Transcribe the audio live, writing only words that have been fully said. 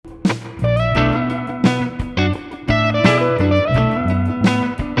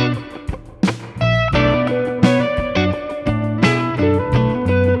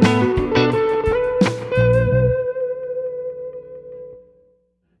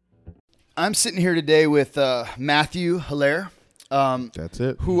I'm sitting here today with Matthew Hilaire, That's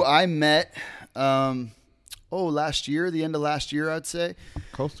it. who I met last year, the end of last year, I'd say.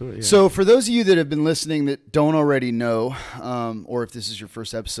 Close to it, yeah. So for those of you that have been listening that don't already know, or if this is your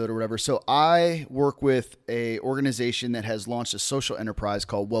first episode or whatever, so I work with a organization that has launched a social enterprise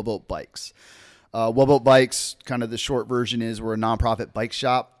called Wellboat Bikes. Wellboat Bikes, kind of the short version is we're a nonprofit bike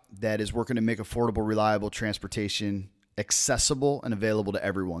shop that is working to make affordable, reliable transportation accessible and available to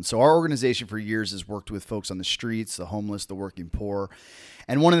everyone. So our organization for years has worked with folks on the streets, the homeless, the working poor.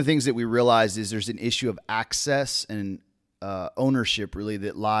 And one of the things that we realized is there's an issue of access and ownership really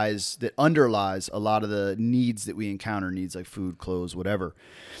that underlies a lot of the needs that we encounter, needs like food, clothes, whatever.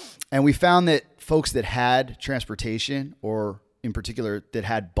 And we found that folks that had transportation, or in particular that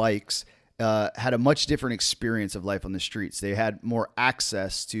had bikes, had a much different experience of life on the streets. They had more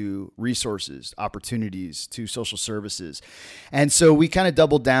access to resources, opportunities, to social services. And so we kind of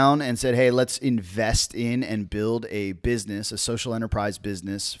doubled down and said, hey, let's invest in and build a business, a social enterprise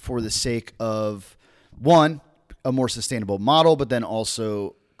business, for the sake of, one, a more sustainable model, but then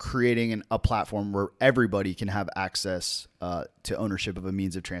also creating a platform where everybody can have access to ownership of a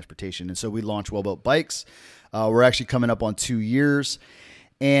means of transportation. And so we launched Wellboat Bikes. We're actually coming up on 2 years.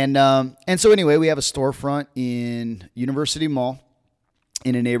 And so anyway, we have a storefront in University Mall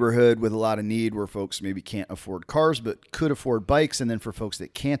in a neighborhood with a lot of need where folks maybe can't afford cars but could afford bikes. And then for folks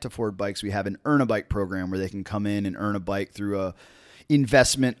that can't afford bikes, we have an Earn a Bike program where they can come in and earn a bike through a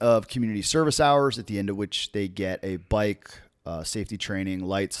investment of community service hours, at the end of which they get a bike, safety training,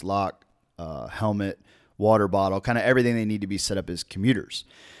 lights, lock, helmet, water bottle, kind of everything they need to be set up as commuters.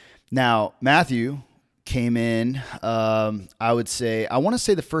 Now, Matthew came in, I want to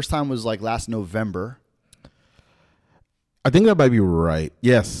say the first time was like last November. I think that might be right.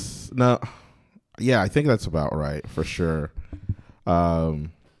 Yes. No. Yeah, I think that's about right for sure. So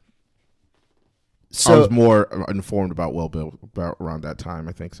I was more informed about about around that time.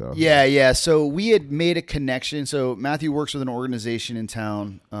 I think so. Yeah. So we had made a connection. So Matthew works with an organization in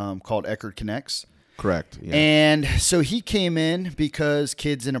town called Eckerd Connects. Correct. Yeah. And so he came in because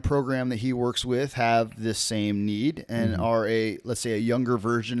kids in a program that he works with have this same need and are let's say a younger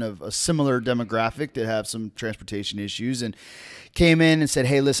version of a similar demographic that have some transportation issues, and came in and said,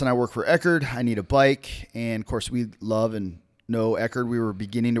 hey, listen, I work for Eckerd. I need a bike. And of course we love and know Eckerd. We were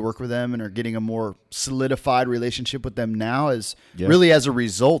beginning to work with them and are getting a more solidified relationship with them now really as a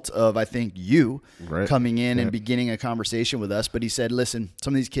result of, I think, you coming in and beginning a conversation with us. But he said, listen,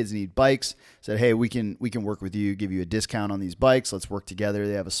 some of these kids need bikes. Said, hey, we can work with you, give you a discount on these bikes. Let's work together.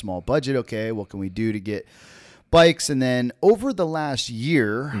 They have a small budget. Okay, what can we do to get bikes? And then over the last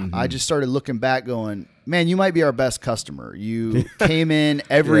year, I just started looking back going, man, you might be our best customer. You came in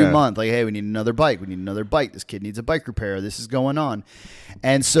every month like, hey, we need another bike. We need another bike. This kid needs a bike repair. This is going on.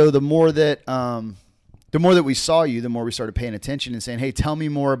 And so the more that we saw you, the more we started paying attention and saying, hey, tell me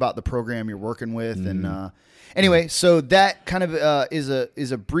more about the program you're working with. And anyway, so that kind of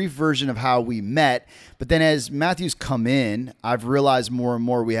is a brief version of how we met. But then as Matthew's come in, I've realized more and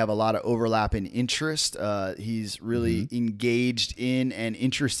more we have a lot of overlap in interest. He's really engaged in and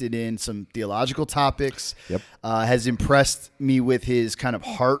interested in some theological topics. Has impressed me with his kind of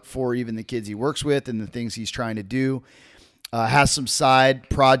heart for even the kids he works with and the things he's trying to do. Has some side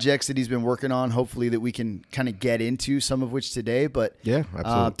projects that he's been working on, hopefully that we can kind of get into, some of which today. But yeah,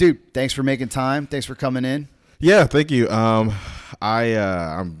 absolutely. Dude, thanks for making time. Thanks for coming in. Yeah, thank you. I'm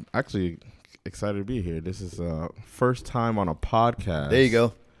actually excited to be here. This is first time on a podcast. There you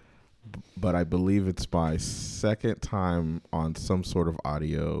go. But I believe it's my second time on some sort of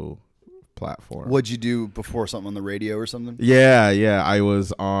audio platform. What'd you do before? Something on the radio or something? Yeah. I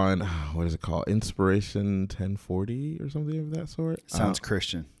was on, what is it called? Inspiration 1040 or something of that sort. Sounds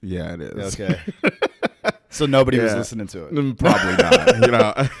Christian. Yeah, it is. Okay. So nobody was listening to it. Probably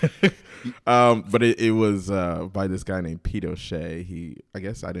not. But it was by this guy named Pete O'Shea. I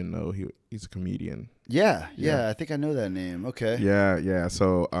guess I didn't know he's a comedian. Yeah. I think I know that name. Okay. Yeah.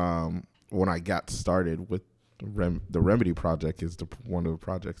 So when I got started with the Remedy Project is one of the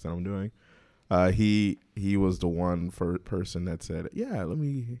projects that I'm doing. He was the one person that said, yeah, let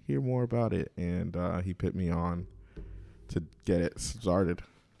me hear more about it, and he put me on to get it started.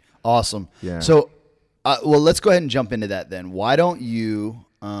 Awesome. Yeah. So, well, let's go ahead and jump into that then. Why don't you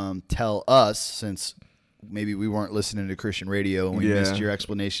tell us, since maybe we weren't listening to Christian radio and we missed your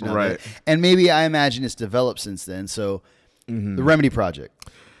explanation of it, and maybe I imagine it's developed since then. So, the Remedy Project.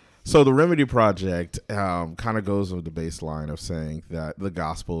 So the Remedy Project kind of goes with the baseline of saying that the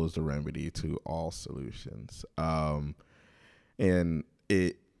gospel is the remedy to all solutions. And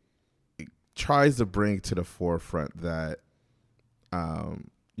it tries to bring to the forefront that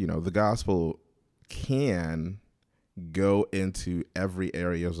the gospel can go into every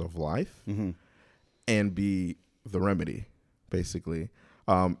areas of life and be the remedy, basically.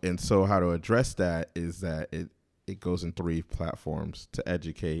 And so how to address that is that it goes in 3 platforms: to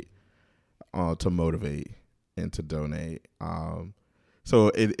educate, to motivate, and to donate.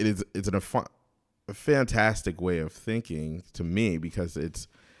 So it's a fantastic way of thinking to me, because it's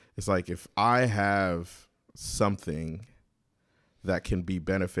like, if I have something that can be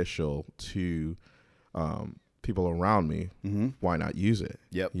beneficial to people around me, why not use it?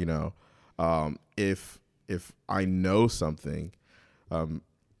 Yep. If I know something,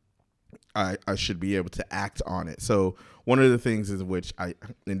 I should be able to act on it. So one of the things is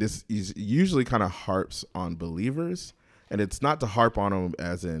and this is usually kind of harps on believers, and it's not to harp on them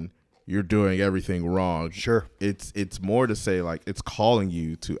as in you're doing everything wrong. Sure. It's more to say, like, it's calling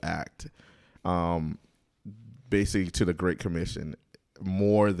you to act, basically to the Great Commission,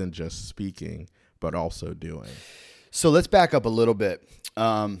 more than just speaking, but also doing. So let's back up a little bit.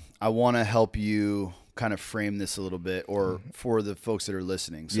 I want to help you kind of frame this a little bit, or for the folks that are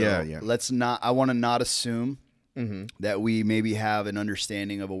listening. So I want to not assume that we maybe have an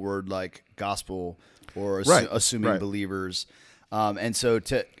understanding of a word like gospel, or assuming believers. And so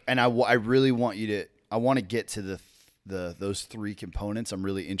I really want you to, I want to get to those 3 components. I'm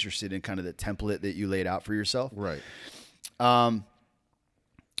really interested in kind of the template that you laid out for yourself. Right.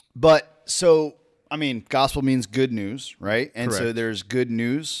 But so, I mean, gospel means good news, right? And Correct. so there's good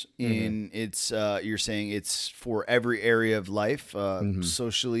news in it's, you're saying it's for every area of life.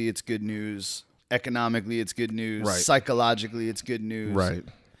 Socially, it's good news. Economically, it's good news. Right. Psychologically, it's good news.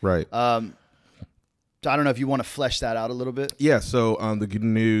 Right. So I don't know if you want to flesh that out a little bit. Yeah. So the good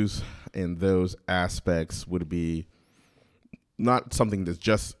news in those aspects would be not something that's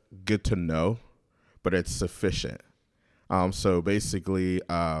just good to know, but it's sufficient. So basically,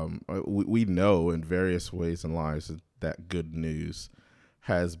 we know in various ways in lives that good news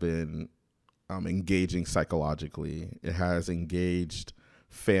has been engaging psychologically. It has engaged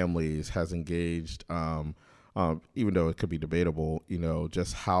families, has engaged, even though it could be debatable,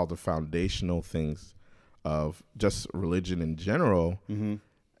 just how the foundational things of just religion in general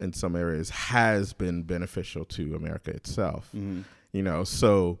in some areas has been beneficial to America itself.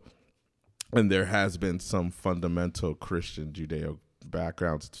 So... And there has been some fundamental Christian Judeo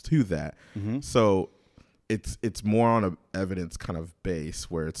backgrounds to that. So it's more on an evidence kind of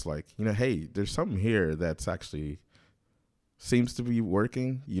base, where it's like, hey, there's something here that's actually seems to be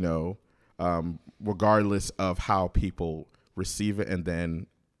working, regardless of how people receive it and then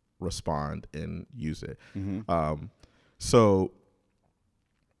respond and use it. So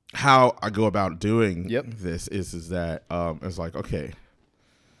how I go about doing this is that it's like, okay,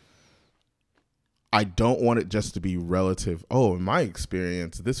 I don't want it just to be relative. Oh, in my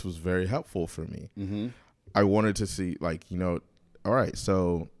experience, this was very helpful for me. I wanted to see, like, all right,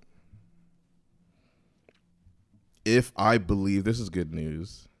 so if I believe this is good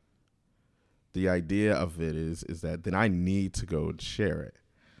news, the idea of it is that then I need to go and share it.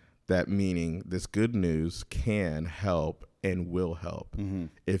 That meaning this good news can help and will help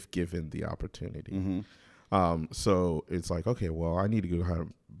if given the opportunity. So it's like, okay, well, I need to go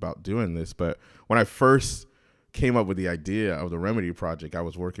about doing this. But when I first came up with the idea of the Remedy Project, I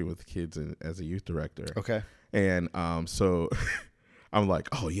was working with kids as a youth director. Okay. And so I'm like,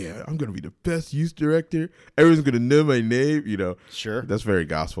 oh, yeah, I'm going to be the best youth director. Everyone's going to know my name, Sure. That's very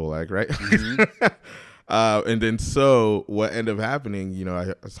gospel-like, right? And then so what ended up happening,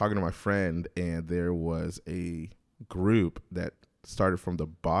 I was talking to my friend, and there was a group that started from the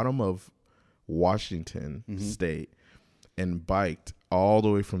bottom of Washington State and biked all the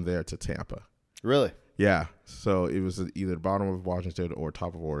way from there to Tampa. Really? Yeah. So it was either the bottom of Washington or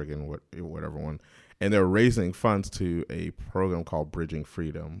top of Oregon, whatever one. And they're raising funds to a program called Bridging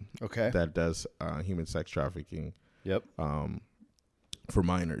Freedom. Okay. That does human sex trafficking. Yep. For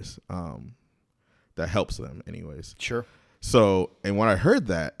minors. That helps them anyways. Sure. So, and when I heard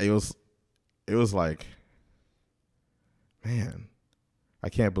that, it was like, man, I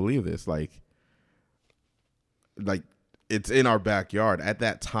can't believe this. Like it's in our backyard. At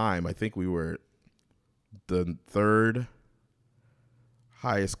that time, I think we were the 3rd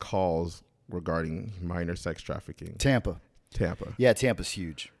highest calls regarding minor sex trafficking. Tampa. Yeah, Tampa's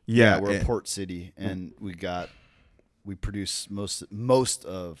huge. Yeah, we're a port city, and we produce most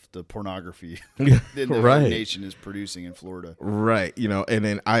of the pornography that the nation is producing in Florida. Right. And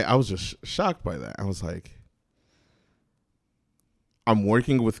then I was just shocked by that. I was like, I'm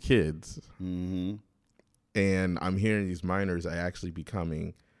working with kids, and I'm hearing these minors are actually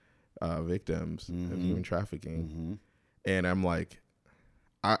becoming victims of human trafficking. And I'm like,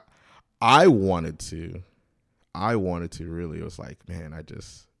 I wanted to really. It was like, man, I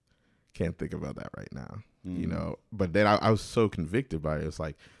just can't think about that right now. You know, but then I was so convicted by it. It's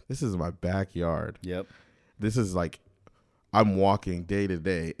like, this is my backyard. Yep. This is like, I'm walking day to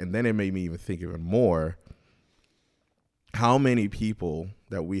day. And then it made me even think even more how many people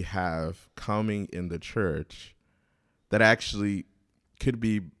that we have coming in the church that actually could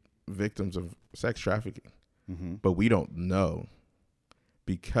be victims of sex trafficking, but we don't know,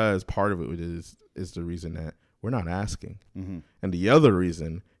 because part of it is the reason that we're not asking. And the other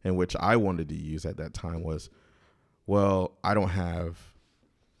reason, in which I wanted to use at that time, was, well, I don't have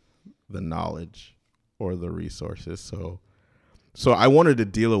the knowledge or the resources, so I wanted to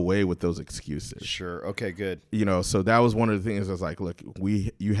deal away with those excuses. Sure. Okay, good. You know, so that was one of the things. I was like, look,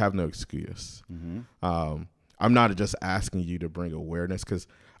 you have no excuse. I'm not just asking you to bring awareness, because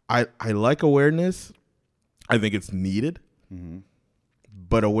I like awareness. I think it's needed.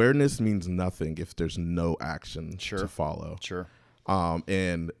 But awareness means nothing if there's no action to follow. Sure.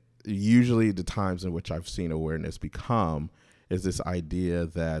 And usually the times in which I've seen awareness become is this idea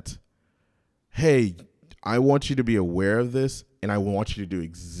that, hey, I want you to be aware of this, and I want you to do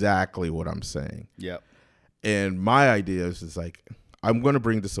exactly what I'm saying. Yep. And my idea is just like, I'm going to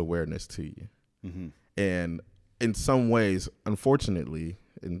bring this awareness to you. And in some ways, unfortunately,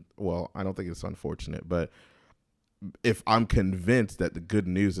 I don't think it's unfortunate, but if I'm convinced that the good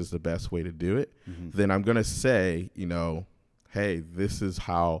news is the best way to do it, then I'm going to say, you know, hey, this is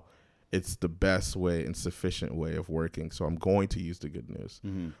how it's the best way and sufficient way of working. So I'm going to use the good news.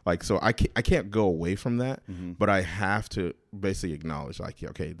 Like, so I can't go away from that, but I have to basically acknowledge, like,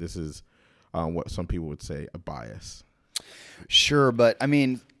 okay, this is what some people would say a bias. Sure. But I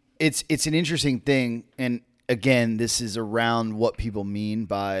mean, it's an interesting thing. And again, this is around what people mean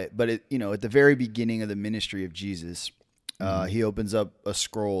by, but it, you know, at the very beginning of the ministry of Jesus, he opens up a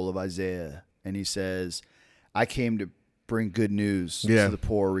scroll of Isaiah and he says, I came to bring good news to the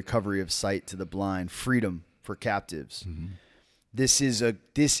poor, recovery of sight to the blind, freedom for captives. This is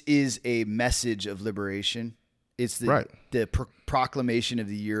a message of liberation. It's the proclamation of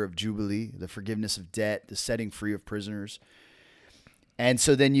the year of Jubilee, the forgiveness of debt, the setting free of prisoners. And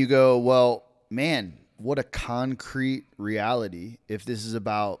so then you go, well, man, what a concrete reality if this is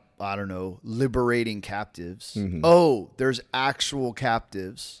about, I don't know, liberating captives. Oh, there's actual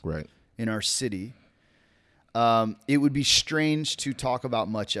captives in our city. It would be strange to talk about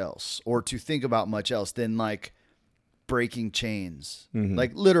much else or to think about much else than like breaking chains,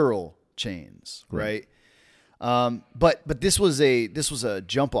 like literal chains, right? But this was a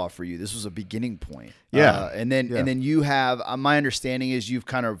jump off for you. This was a beginning point. And then you have, my understanding is you've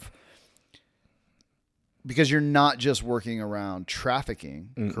kind of, because you're not just working around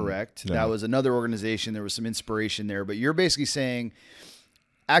trafficking, correct? No. That was another organization. There was some inspiration there, but you're basically saying,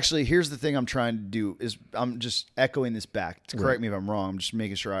 actually, here's the thing I'm trying to do is I'm just echoing this back. Correct me if I'm wrong. I'm just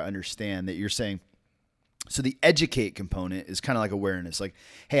making sure I understand that you're saying, so the educate component is kind of like awareness. Like,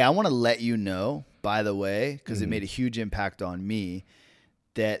 hey, I want to let you know, by the way, because it made a huge impact on me,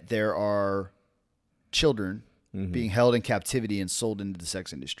 that there are children being held in captivity and sold into the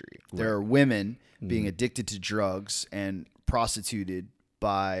sex industry. There are women being addicted to drugs and prostituted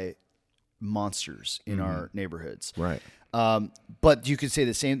by monsters in our neighborhoods. Right. But you could say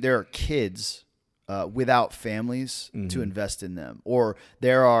the same. There are kids without families to invest in them, or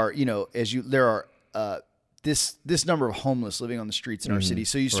there are, you know, this number of homeless living on the streets in our city.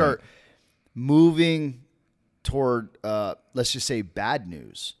 So you start moving toward, let's just say, bad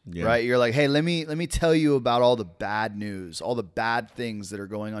news, right? You're like, hey, let me tell you about all the bad news, all the bad things that are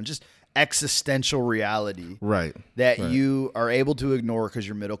going on, just existential reality, that you are able to ignore because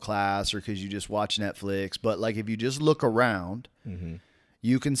you're middle class or because you just watch Netflix. But like, if you just look around,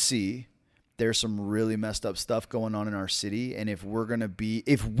 you can see there's some really messed up stuff going on in our city. And if we are going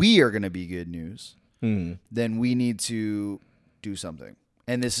to be good news, then we need to do something.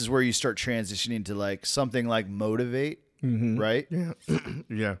 And this is where you start transitioning to like something like motivate, right?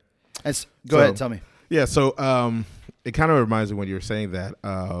 Yeah. Go ahead, tell me. Yeah. So it kind of reminds me when you were saying that.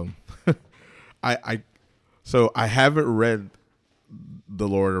 I haven't read The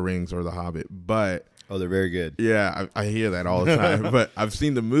Lord of the Rings or The Hobbit, but they're very good. Yeah, I hear that all the time. But I've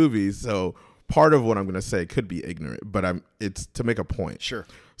seen the movies, so part of what I'm going to say could be ignorant, but it's to make a point. Sure.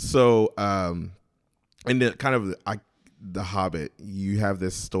 So, and the kind of The Hobbit, you have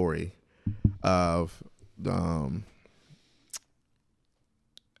this story of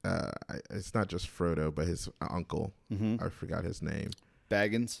it's not just Frodo, but his uncle. I forgot his name.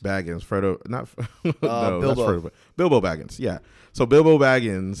 Baggins, Frodo, not no, Bilbo. That's Frodo, but Bilbo Baggins. Yeah. So Bilbo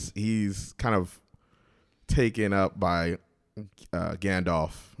Baggins, he's kind of taken up by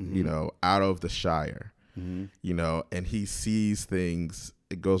Gandalf, you know, out of the Shire, you know, and he sees things.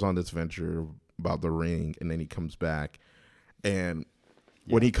 It goes on this venture about the ring, and then he comes back. And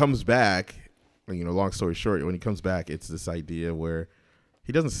when he comes back, you know, long story short, when he comes back, it's this idea where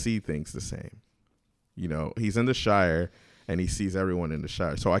he doesn't see things the same. You know, he's in the Shire, and he sees everyone in the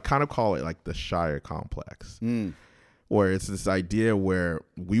Shire. So I kind of call it like the Shire complex, where it's this idea where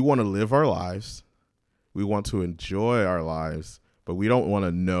we want to live our lives. We want to enjoy our lives, but we don't want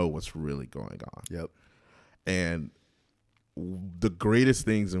to know what's really going on. Yep. And the greatest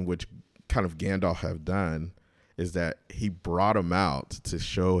things in which kind of Gandalf have done is that he brought him out to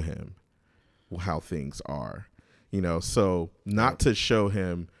show him how things are, you know, so not to show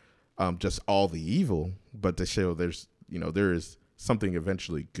him just all the evil, but to show there's, you know, there is something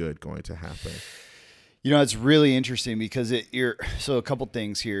eventually good going to happen. You know, it's really interesting because so a couple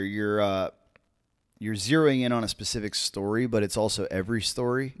things here. You're zeroing in on a specific story, but it's also every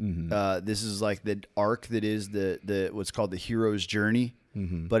story. This is like the arc that is the what's called the hero's journey,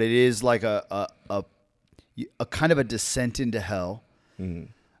 but it is like a kind of a descent into hell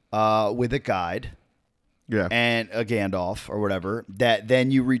with a guide. Yeah. And a Gandalf or whatever, that then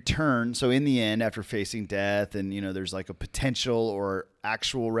you return. So in the end, after facing death and, you know, there's like a potential or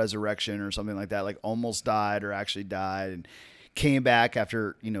actual resurrection or something like that, like almost died or actually died and came back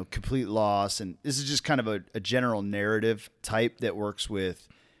after, you know, complete loss. And this is just kind of a general narrative type that works with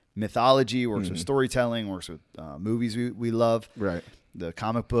mythology, works with storytelling, works with movies we love. Right. The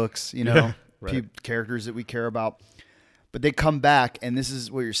comic books, you know, characters that we care about. But they come back, and this is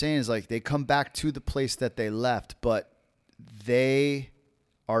what you're saying is like they come back to the place that they left, but they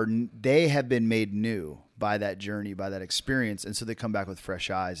have been made new by that journey, by that experience, and so they come back with fresh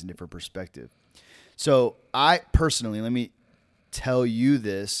eyes and different perspective. So I personally, let me tell you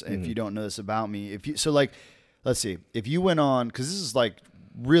this, if you don't know this about me, let's see, if you went on, because this is like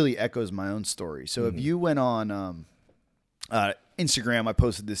really echoes my own story. So if you went on Instagram, I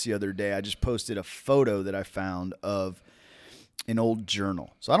posted this the other day. I just posted a photo that I found of an old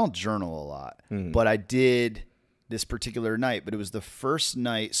journal. So I don't journal a lot, but I did this particular night, but it was the first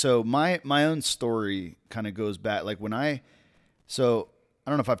night. So my own story kind of goes back. Like so I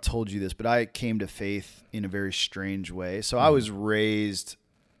don't know if I've told you this, but I came to faith in a very strange way. So I was raised,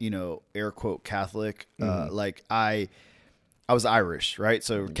 you know, air quote Catholic. Like I was Irish, right?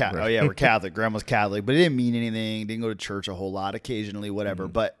 So oh yeah, we're Catholic. Grandma's Catholic, but it didn't mean anything. Didn't go to church a whole lot, occasionally, whatever.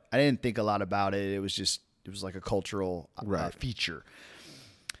 But I didn't think a lot about it. It was like a cultural feature.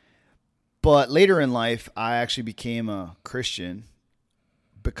 But later in life, I actually became a Christian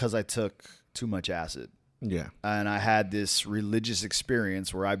because I took too much acid. Yeah. And I had this religious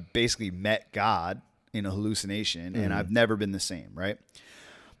experience where I basically met God in a hallucination, and I've never been the same, right?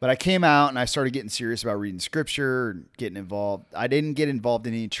 But I came out and I started getting serious about reading scripture and getting involved. I didn't get involved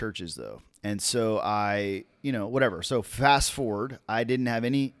in any churches though. And so whatever. So fast forward, I didn't have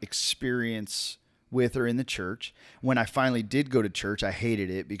any experience with or in the church. When I finally did go to church, I hated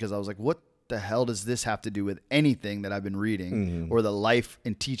it because I was like, what the hell does this have to do with anything that I've been reading or the life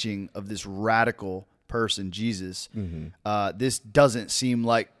and teaching of this radical person, Jesus? This doesn't seem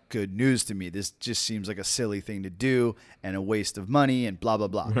like good news to me. This just seems like a silly thing to do and a waste of money and blah, blah,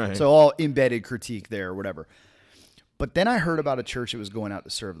 blah. Right. So all embedded critique there or whatever. But then I heard about a church that was going out to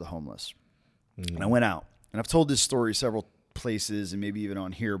serve the homeless. And I went out, and I've told this story several places and maybe even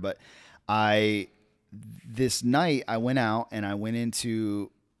on here, but this night I went out and I went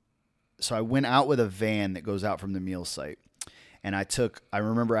out with a van that goes out from the meal site. And I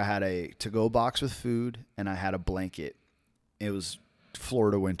remember I had a to-go box with food and I had a blanket. It was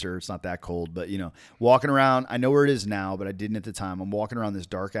Florida winter. It's not that cold, but walking around, I know where it is now, but I didn't at the time. I'm walking around this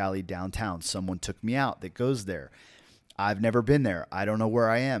dark alley downtown. Someone took me out that goes there. I've never been there. I don't know where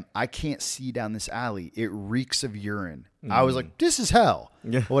I am. I can't see down this alley. It reeks of urine. I was like, this is hell.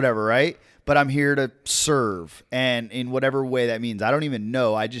 Yeah. Whatever, right? But I'm here to serve. And in whatever way that means, I don't even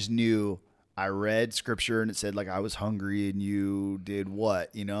know. I just knew I read scripture and it said like I was hungry and you did what?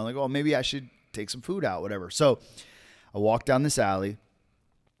 Like, oh, maybe I should take some food out, whatever. So I walk down this alley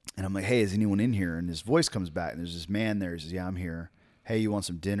and I'm like, hey, is anyone in here? And his voice comes back and there's this man there. He says, yeah, I'm here. Hey, you want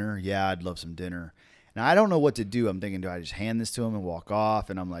some dinner? Yeah, I'd love some dinner. Now, I don't know what to do. I'm thinking, do I just hand this to him and walk off?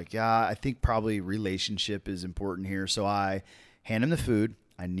 And I'm like, yeah, I think probably relationship is important here. So I hand him the food.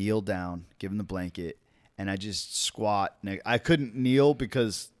 I kneel down, give him the blanket, and I just squat. I couldn't kneel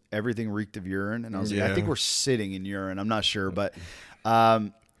because everything reeked of urine. And I was like, I think we're sitting in urine. I'm not sure. But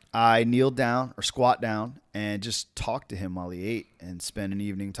I kneeled down or squat down and just talked to him while he ate and spent an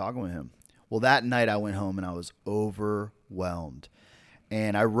evening talking with him. Well, that night I went home and I was overwhelmed.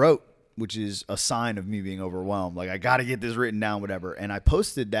 And I wrote which is a sign of me being overwhelmed. Like, I got to get this written down, whatever. And I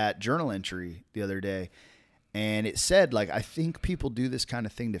posted that journal entry the other day, and it said, like, I think people do this kind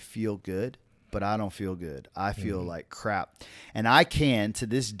of thing to feel good, but I don't feel good. I feel like crap. And I can, to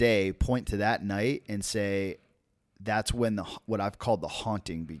this day, point to that night and say, that's when what I've called the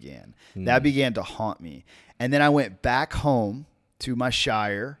haunting began. That began to haunt me. And then I went back home to my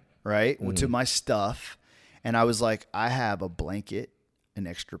Shire, right, to my stuff, and I was like, I have a blanket, an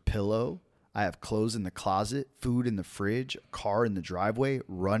extra pillow, I have clothes in the closet, food in the fridge, a car in the driveway,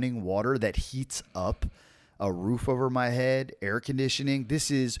 running water that heats up, a roof over my head, air conditioning. This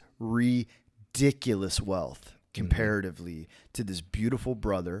is ridiculous wealth comparatively to this beautiful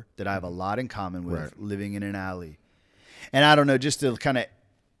brother that I have a lot in common with, living in an alley. And I don't know, just to kind of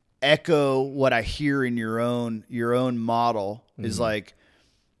echo what I hear in your own model is like,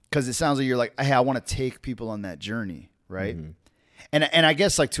 because it sounds like you're like, hey, I want to take people on that journey, right? And I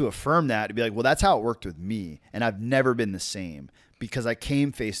guess, like, to affirm that, to be like, well, that's how it worked with me, and I've never been the same, because I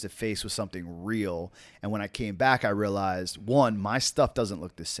came face to face with something real, and when I came back, I realized, one, my stuff doesn't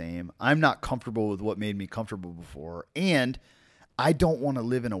look the same. I'm not comfortable with what made me comfortable before, and I don't want to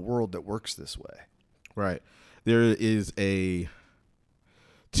live in a world that works this way. Right. There is a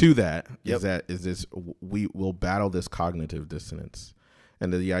to that is this we will battle this cognitive dissonance.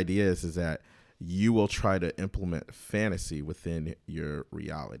 And the idea is that you will try to implement fantasy within your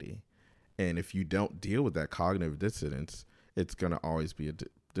reality. And if you don't deal with that cognitive dissonance, it's going to always be a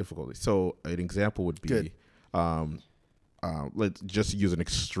difficulty. So an example would be, let's just use an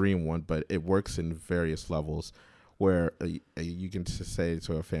extreme one, but it works in various levels, where you can just say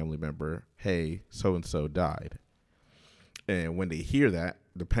to a family member, hey, so-and-so died. And when they hear that,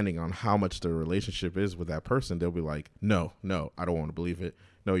 depending on how much the relationship is with that person, they'll be like, no, I don't want to believe it.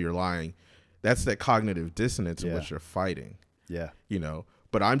 No, you're lying. That's that cognitive dissonance in which you're fighting. Yeah. You know,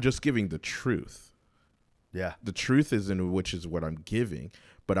 but I'm just giving the truth. Yeah. The truth is in which is what I'm giving,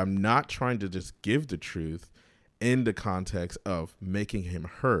 but I'm not trying to just give the truth in the context of making him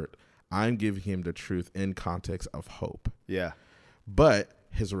hurt. I'm giving him the truth in context of hope. Yeah. But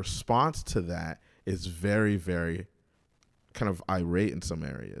his response to that is very, very kind of irate in some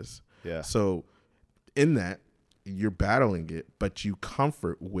areas. Yeah. So in that, you're battling it, but you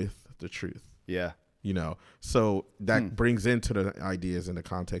comfort with the truth. Yeah. You know, so that brings into the ideas in the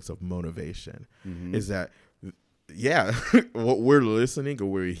context of motivation, is that, yeah, what we're listening or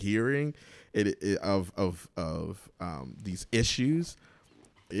we're hearing of these issues,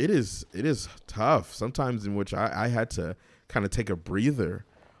 it is tough sometimes, in which I had to kind of take a breather,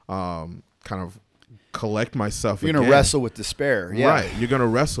 kind of collect myself. You're going to wrestle with despair. Yeah. Right. You're going to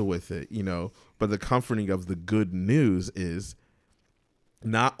wrestle with it, you know, but the comforting of the good news is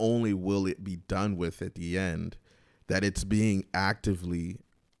not only will it be done with at the end, that it's being actively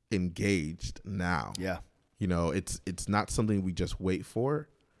engaged now. Yeah. You know, it's not something we just wait for,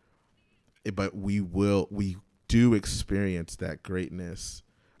 but we do experience that greatness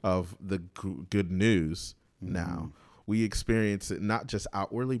of the good news now. We experience it not just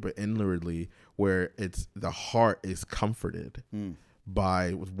outwardly, but inwardly, where it's the heart is comforted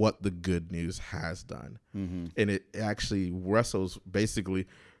by what the good news has done. And it actually wrestles basically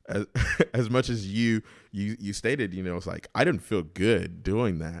as much as you stated, you know, it's like, I didn't feel good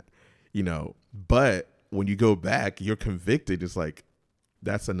doing that, you know, but when you go back, you're convicted. It's like,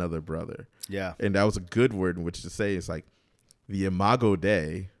 that's another brother. Yeah. And that was a good word in which to say, it's like the imago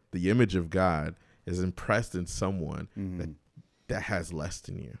Dei, the image of God, is impressed in someone that has less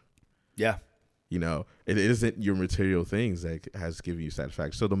than you. Yeah. You know, it isn't your material things that has given you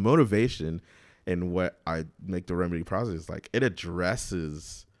satisfaction. So the motivation and what I make the remedy process is like, it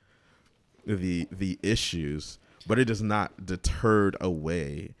addresses the issues, but it is not deterred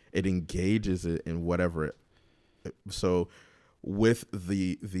away. It engages it in whatever. So with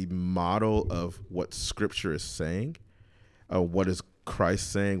the model of what Scripture is saying, what is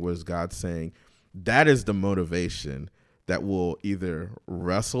Christ saying, what is God saying, that is the motivation that will either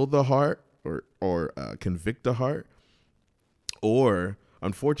wrestle the heart or convict the heart, or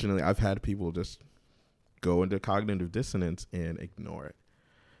unfortunately, I've had people just go into cognitive dissonance and ignore it.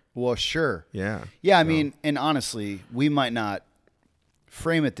 Well, sure. Yeah. Yeah, I mean, and honestly, we might not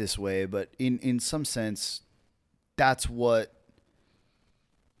frame it this way, but in some sense, that's what,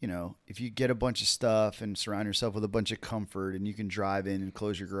 you know, if you get a bunch of stuff and surround yourself with a bunch of comfort, and you can drive in and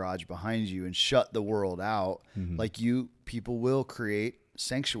close your garage behind you and shut the world out, like people will create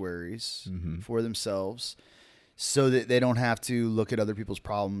sanctuaries for themselves so that they don't have to look at other people's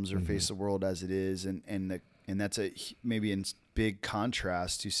problems or face the world as it is. And that's maybe in big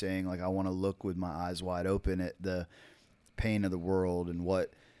contrast to saying, like, I want to look with my eyes wide open at the pain of the world and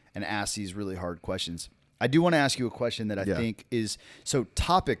what and ask these really hard questions. I do want to ask you a question that I think is so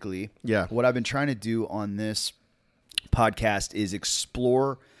topically. Yeah. What I've been trying to do on this podcast is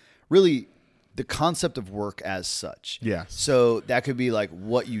explore really the concept of work as such. Yeah. So that could be like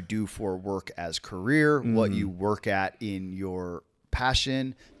what you do for work as career, what you work at in your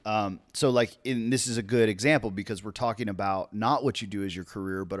passion. So like this is a good example because we're talking about not what you do as your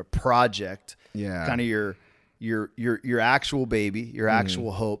career, but a project. Yeah. Kind of your actual baby, your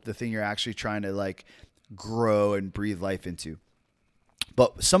actual hope, the thing you're actually trying to like grow and breathe life into.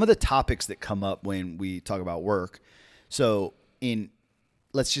 But some of the topics that come up when we talk about work. So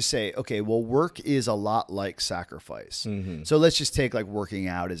let's just say, okay, well, work is a lot like sacrifice. So let's just take like working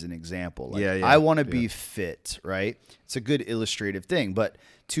out as an example. Like, I want to be fit, right? It's a good illustrative thing, but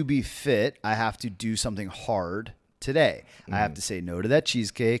to be fit, I have to do something hard today. I have to say no to that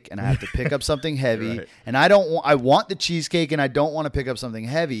cheesecake and I have to pick up something heavy. Right. And I want the cheesecake and I don't want to pick up something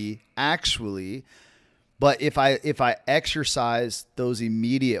heavy actually. But if I exercise those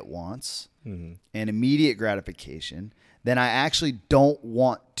immediate wants and immediate gratification, then I actually don't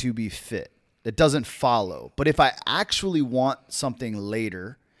want to be fit. It doesn't follow. But if I actually want something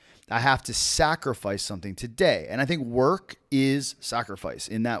later, I have to sacrifice something today. And I think work is sacrifice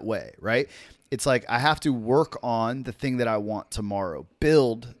in that way, right? It's like I have to work on the thing that I want tomorrow,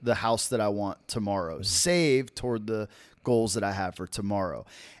 build the house that I want tomorrow, save toward the goals that I have for tomorrow.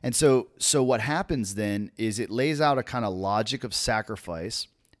 And so what happens then is it lays out a kind of logic of sacrifice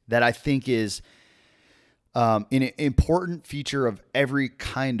that I think is an important feature of every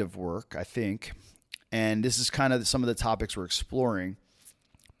kind of work, I think. And this is kind of some of the topics we're exploring.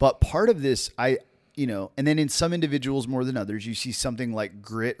 But part of this, and then in some individuals more than others, you see something like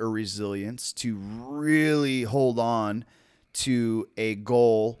grit or resilience to really hold on to a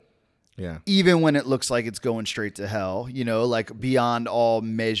goal. Yeah. Even when it looks like it's going straight to hell, like beyond all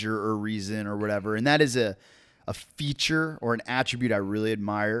measure or reason or whatever. And that is a feature or an attribute I really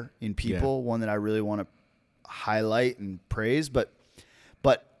admire in people, one that I really want to highlight and praise. But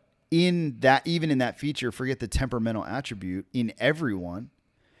in that, even in that feature, forget the temperamental attribute, in everyone,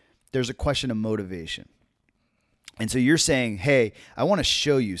 there's a question of motivation. And so you're saying, hey, I want to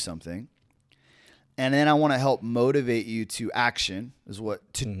show you something. And then I want to help motivate you to action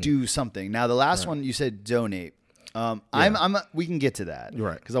to do something. Now, the last one you said donate. We can get to that.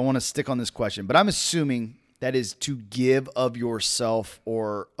 Right. Because I want to stick on this question, but I'm assuming that is to give of yourself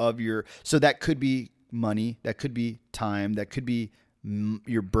or so that could be money, that could be time, that could be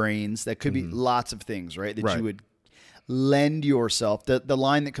your brains, that could be lots of things, right? That you would lend yourself. The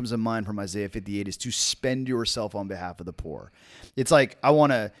line that comes to mind from Isaiah 58 is to spend yourself on behalf of the poor. It's like, I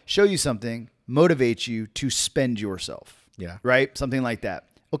want to show you something, motivate you to spend yourself. Yeah. Right? Something like that.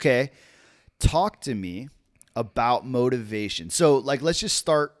 Okay. Talk to me about motivation. So like, let's just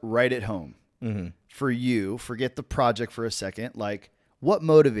start right at home. For you, forget the project for a second. Like, what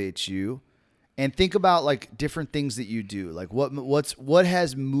motivates you? And think about like different things that you do. Like what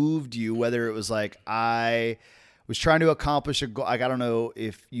has moved you, whether it was like, I was trying to accomplish a goal. Like, I don't know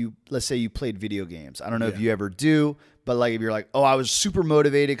if let's say you played video games. I don't know if you ever do, but like, if you're like, oh, I was super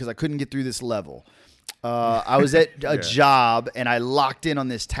motivated because I couldn't get through this level. I was at a job and I locked in on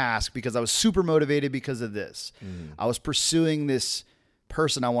this task because I was super motivated because of this. I was pursuing this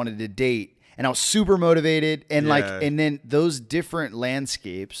person I wanted to date and I was super motivated. And and then those different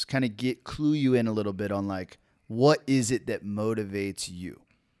landscapes kind of clue you in a little bit on like, what is it that motivates you?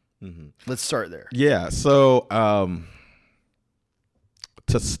 Let's start there. Yeah. So,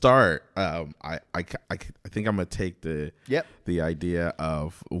 to start, I think I'm gonna take the idea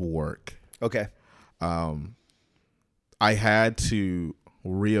of work. Okay. I had to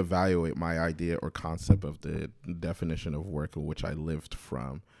reevaluate my idea or concept of the definition of work, which I lived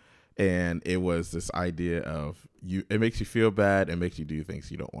from, and it was this idea of it makes you feel bad and makes you do things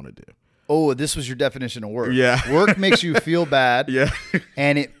you don't want to do. Oh, this was your definition of work. Yeah. Work makes you feel bad. Yeah.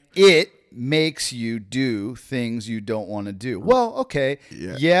 And it makes you do things you don't want to do. Well, okay.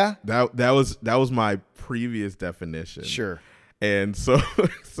 Yeah. That was my previous definition. Sure. And so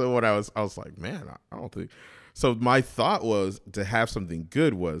what I was like, man, I don't think. So my thought was to have something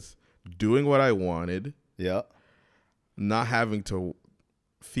good was doing what I wanted. Yeah. Not having to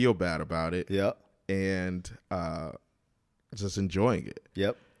feel bad about it. Yeah. And just enjoying it.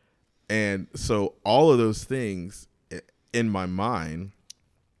 Yep. And so all of those things in my mind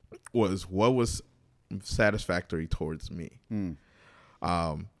was what was satisfactory towards me.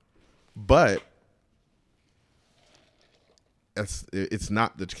 But it's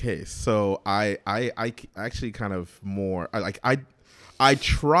not the case. So I actually kind of more I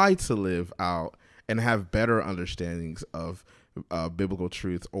try to live out and have better understandings of biblical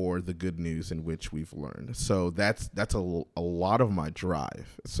truth or the good news in which we've learned. So that's a lot of my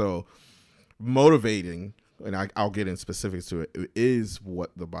drive. So motivating, and I'll get in specifics to it, is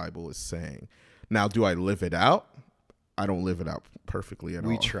what the Bible is saying. Now, do I live it out? I don't live it out perfectly at all.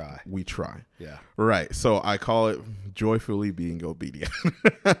 We try. Yeah. Right. So I call it joyfully being obedient.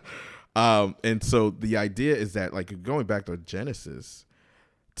 And so the idea is that, like, going back to Genesis,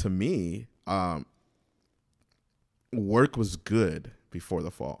 to me, work was good before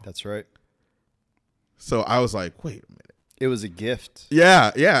the fall. That's right. So I was like, wait a minute. It was a gift.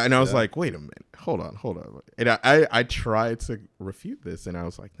 Yeah. And I was like, wait a minute. Hold on. And I tried to refute this, and I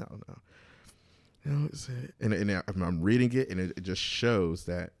was like, no. You know, and I'm reading it, and it just shows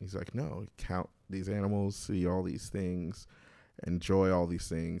that he's like, no, count these animals, see all these things, enjoy all these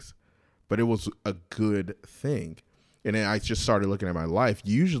things. But it was a good thing. And then I just started looking at my life.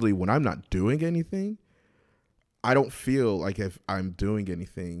 Usually when I'm not doing anything, I don't feel like if I'm doing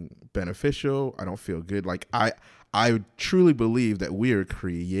anything beneficial, I don't feel good. Like I truly believe that we are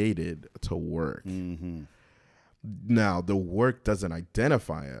created to work. Mm-hmm. Now, the work doesn't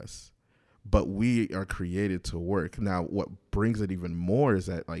identify us, but we are created to work. Now, what brings it even more is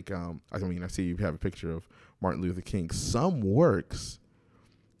that, like, I see you have a picture of Martin Luther King. Some works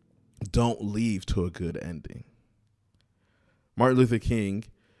don't lead to a good ending. Martin Luther King,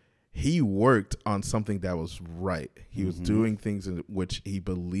 he worked on something that was right. He was doing things in which he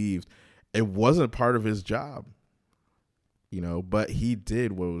believed. It wasn't part of his job, but he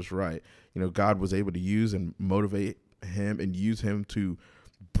did what was right. God was able to use and motivate him and use him to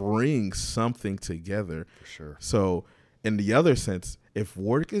bring something together. For sure. So in the other sense, if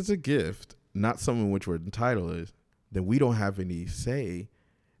work is a gift, not something which we're entitled is, then we don't have any say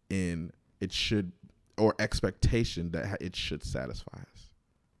in it should, or expectation that it should satisfy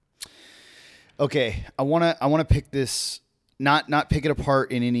us. Okay, I want to pick this, not pick it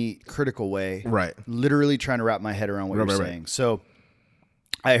apart in any critical way. Right. Literally trying to wrap my head around what you're saying. So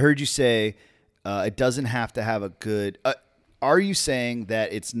I heard you say it doesn't have to have a good. Are you saying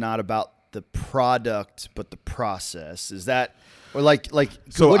that it's not about the product but the process? Is that, or like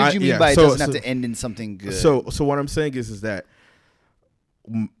so what did you mean by it doesn't have to end in something good? So what I'm saying is that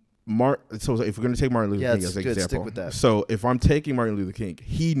so if we're going to take Martin Luther King as an example, stick with that. So if I'm taking Martin Luther King,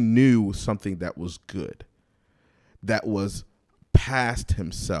 he knew something that was good, that was past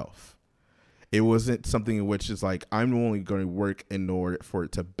himself. It wasn't something in which is like, I'm only going to work in order for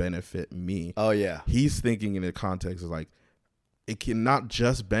it to benefit me. Oh yeah. He's thinking in the context of like, it can not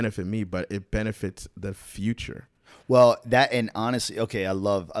just benefit me, but it benefits the future. Well, that, and honestly, okay, I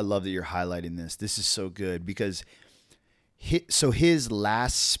love that you're highlighting this. This is so good because his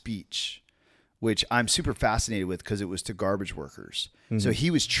last speech, which I'm super fascinated with because it was to garbage workers. Mm-hmm. So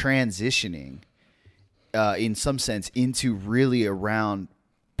he was transitioning in some sense into really around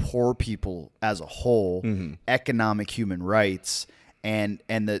poor people as a whole, economic human rights, and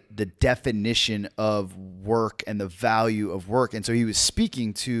the definition of work and the value of work. And so he was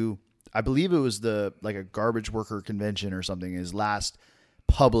speaking to, I believe it was like a garbage worker convention or something, his last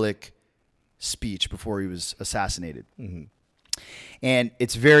public speech before he was assassinated. Mm-hmm. And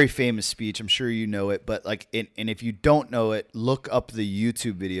it's a very famous speech. I'm sure you know it, but like, and if you don't know it, look up the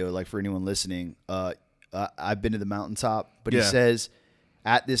YouTube video. Like for anyone listening, I've been to the mountaintop, but he says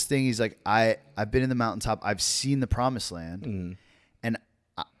at this thing, he's like, I've been in the mountaintop. I've seen the promised land, and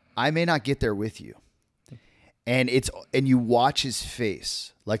I may not get there with you. And you watch his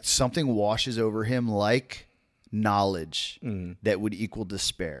face, like something washes over him, like knowledge that would equal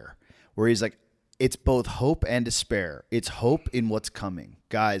despair, where he's like, it's both hope and despair. It's hope in what's coming.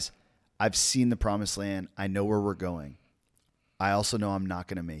 Guys, I've seen the promised land. I know where we're going. I also know I'm not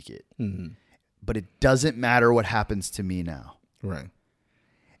going to make it. Mm-hmm. But it doesn't matter what happens to me now. Right.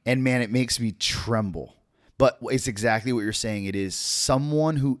 And man, it makes me tremble. But it's exactly what you're saying. It is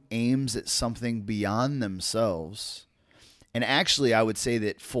someone who aims at something beyond themselves. And actually, I would say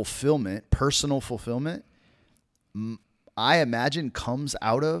that fulfillment, personal fulfillment, I imagine comes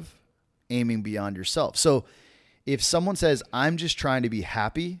out of aiming beyond yourself. So if someone says, I'm just trying to be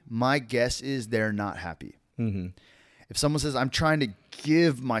happy, my guess is they're not happy. Mm-hmm. If someone says, I'm trying to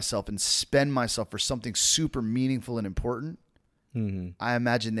give myself and spend myself for something super meaningful and important, I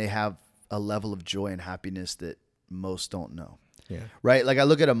imagine they have a level of joy and happiness that most don't know. Yeah. Right? Like I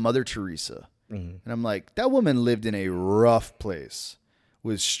look at a Mother Teresa and I'm like, that woman lived in a rough place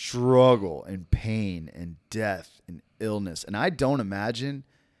with struggle and pain and death and illness. And I don't imagine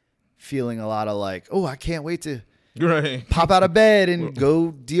feeling a lot of like, oh, I can't wait to pop out of bed and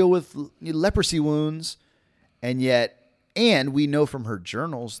go deal with leprosy wounds. And we know from her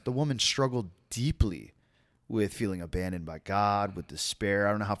journals, the woman struggled deeply with feeling abandoned by God, with despair.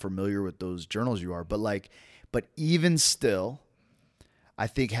 I don't know how familiar with those journals you are, but even still, I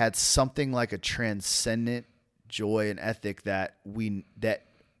think had something like a transcendent joy and ethic that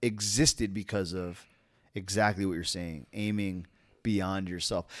existed because of exactly what you're saying, aiming beyond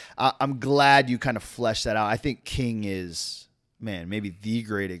yourself. I'm glad you kind of fleshed that out. I think King is, man, maybe the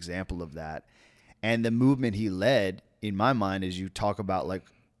great example of that. And the movement he led, in my mind, as you talk about, like,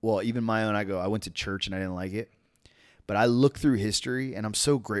 well, even my own, I went to church and I didn't like it. But I look through history, and I'm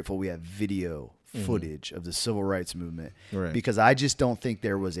so grateful we have video footage of the civil rights movement. Right. Because I just don't think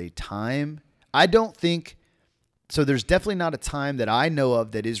there was a time. I don't think, so there's definitely not a time that I know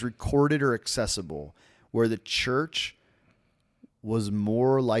of that is recorded or accessible where the church was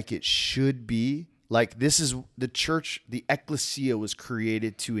more like it should be. Like, this is the church, the ecclesia was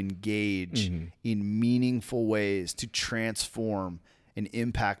created to engage in meaningful ways, to transform and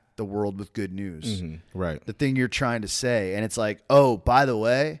impact the world with good news. Right. The thing you're trying to say. And it's like, oh, by the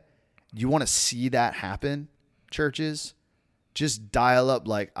way, you want to see that happen, churches? Just dial up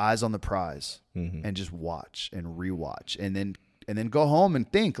like eyes on the prize and just watch and rewatch. And then go home and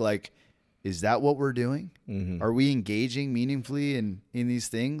think, like, is that what we're doing? Are we engaging meaningfully in these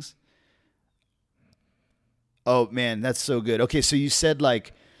things? Oh, man, that's so good. Okay, so you said,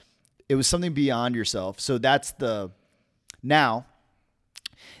 like, it was something beyond yourself. So that's now,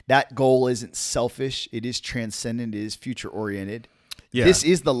 that goal isn't selfish. It is transcendent. It is future-oriented. Yeah. This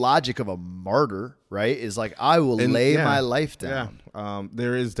is the logic of a martyr, right? Is like, I will lay my life down. Yeah.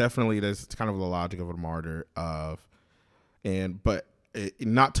 There is definitely this kind of the logic of a martyr but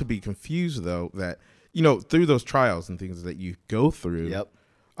not to be confused, though, that, through those trials and things that you go through,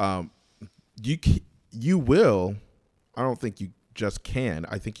 you will, I don't think you just can,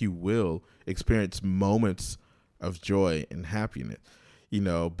 I think you will experience moments of joy and happiness,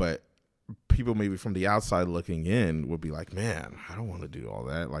 but people maybe from the outside looking in would be like, man, I don't want to do all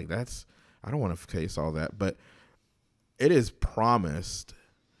that. Like, I don't want to face all that. But it is promised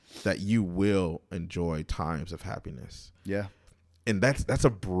that you will enjoy times of happiness. Yeah. And that's a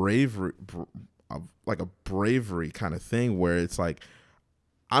bravery, like a bravery kind of thing where it's like,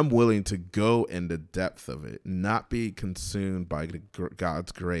 I'm willing to go in the depth of it, not be consumed by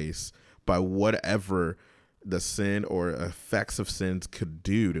God's grace, by whatever the sin or effects of sins could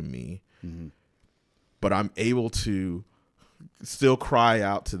do to me. But I'm able to still cry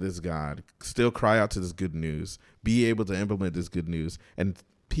out to this God, still cry out to this good news, be able to implement this good news, and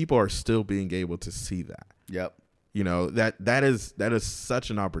people are still being able to see that. Yep. That is such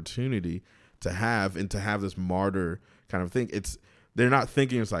an opportunity to have, and to have this martyr kind of thing. They're not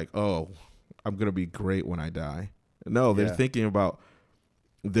thinking it's like, oh, I'm going to be great when I die. No, they're thinking about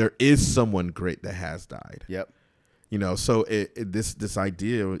there is someone great that has died. Yep. So this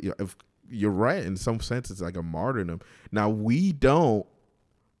idea, if you're right, in some sense, it's like a martyrdom. Now, we don't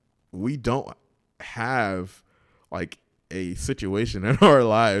have like a situation in our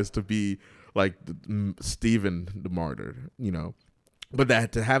lives to be like Stephen the martyr, but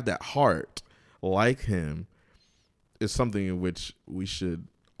that to have that heart like him is something in which we should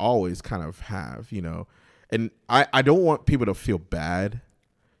always kind of have, and I don't want people to feel bad,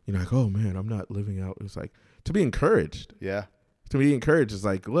 like, oh man, I'm not living out. It's like, to be encouraged. Yeah. To be encouraged is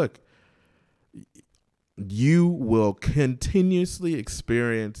like, look, you will continuously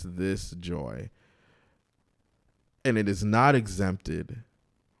experience this joy, and it is not exempted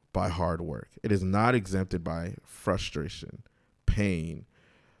by hard work. It is not exempted by frustration, pain,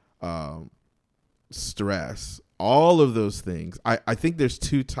 stress, all of those things. I think there's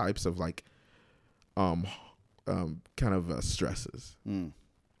two types of like kind of stresses,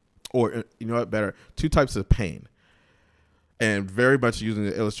 or better, two types of pain, and very much using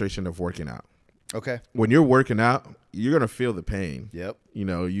the illustration of working out. Okay. When you're working out, you're gonna feel the pain. Yep.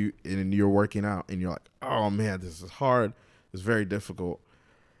 You're working out, and you're like, oh man, this is hard. It's very difficult.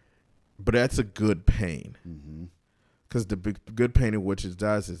 But that's a good pain, because the good pain in which it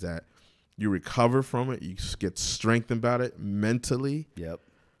does is that you recover from it. You get strengthened about it mentally,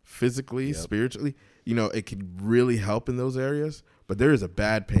 physically, spiritually. It can really help in those areas. But there is a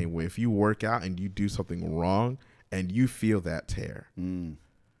bad pain where if you work out and you do something wrong and you feel that tear and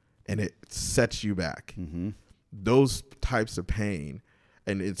it sets you back, those types of pain,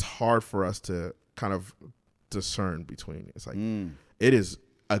 and it's hard for us to kind of discern between. It's like it is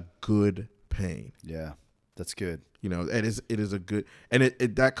a good pain. Yeah, that's good. It is a good, and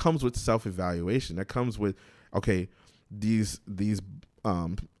it that comes with self-evaluation. That comes with, okay, this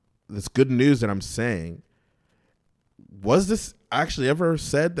good news that I'm saying, was this actually ever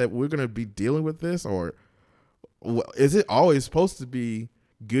said that we're going to be dealing with this, or is it always supposed to be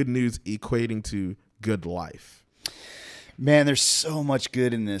good news equating to good life? Man, there's so much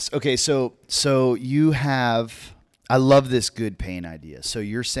good in this. Okay, so you have, I love this good pain idea. So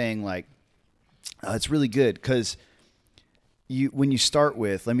you're saying like, it's really good because when you start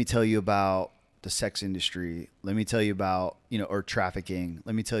with, let me tell you about the sex industry. Let me tell you about, or trafficking.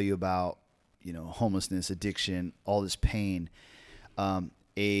 Let me tell you about, homelessness, addiction, all this pain.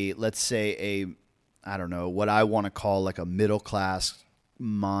 Let's say I don't know, what I want to call like a middle class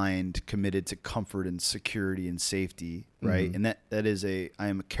mind committed to comfort and security and safety, right? Mm-hmm. And that is I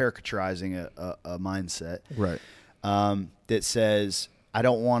am caricaturizing a mindset, right? That says I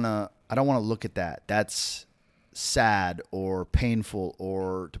don't want to look at that. That's sad or painful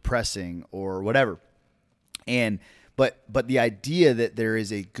or depressing or whatever. And but the idea that there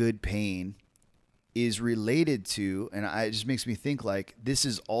is a good pain is related to, and it just makes me think like this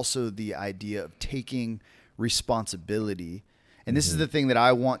is also the idea of taking responsibility. And this is the thing that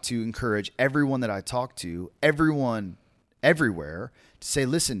I want to encourage everyone that I talk to, everyone, everywhere, to say,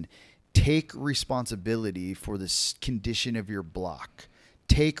 listen, take responsibility for the condition of your block.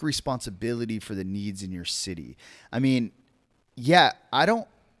 Take responsibility for the needs in your city. I mean, yeah, I don't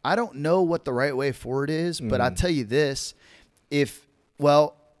know what the right way forward is, but I'll tell you this, I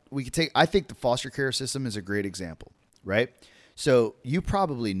think the foster care system is a great example, right? So you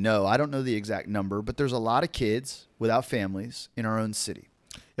probably know, I don't know the exact number, but there's a lot of kids without families in our own city.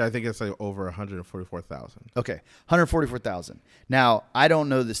 Yeah, I think it's like over 144,000. Okay, 144,000. Now, I don't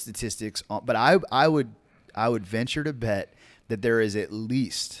know the statistics, but I would venture to bet that there is at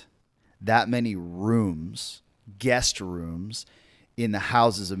least that many rooms, guest rooms, in the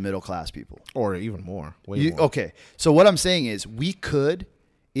houses of middle-class people. Or even more. Way more. Okay, so what I'm saying is we could,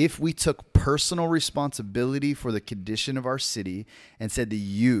 if we took personal responsibility for the condition of our city and said the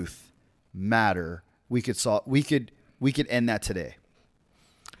youth matter, we could end that today.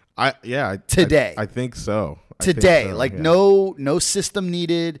 Today. I think so. Today. Like no system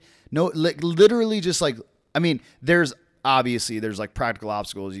needed. No, like literally just like, I mean, there's like practical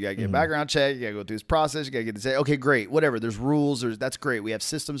obstacles. You got to get a background check. You got to go through this process. You got to get to say, okay, great, whatever. There's rules. That's great. We have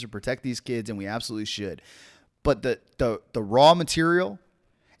systems to protect these kids and we absolutely should. But the raw material,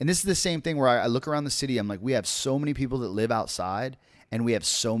 and this is the same thing where I look around the city. I'm like, we have so many people that live outside and we have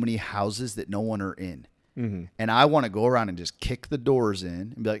so many houses that no one are in. Mm-hmm. And I want to go around and just kick the doors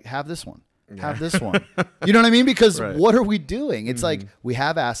in and be like, have this one. Yeah. Have this one. You know what I mean? Because What are we doing? It's like we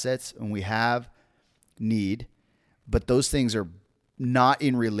have assets and we have need, but those things are not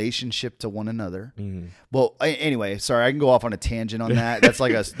in relationship to one another. Mm-hmm. Well, anyway, sorry, I can go off on a tangent on that. That's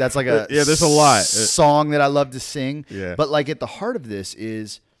like a yeah, there's a lot song that I love to sing. Yeah. But like at the heart of this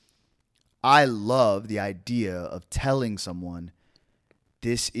is I love the idea of telling someone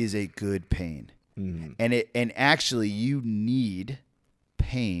this is a good pain. Mm-hmm. And actually you need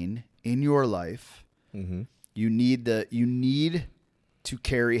pain in your life. Mm-hmm. You need to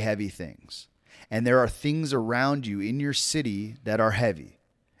carry heavy things. And there are things around you in your city that are heavy.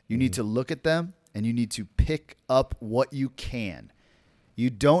 You need to look at them and you need to pick up what you can. You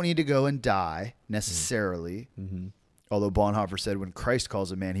don't need to go and die necessarily. Mm-hmm. Although Bonhoeffer said when Christ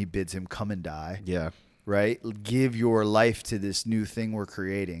calls a man, he bids him come and die. Yeah. Right? Give your life to this new thing we're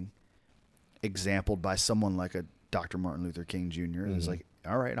creating. Exampled by someone like a Dr. Martin Luther King Jr. Mm-hmm. It's like,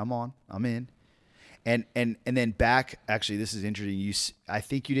 all right, I'm in. And then back, actually, this is interesting. I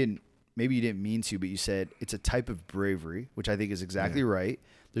think maybe you didn't mean to, but you said it's a type of bravery, which I think is exactly right.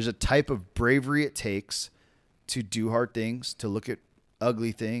 There's a type of bravery it takes to do hard things, to look at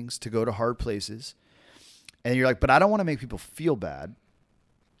ugly things, to go to hard places. And you're like, but I don't want to make people feel bad.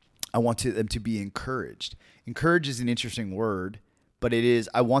 I want them to be encouraged. Encourage is an interesting word, but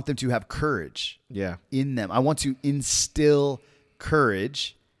I want them to have courage in them. I want to instill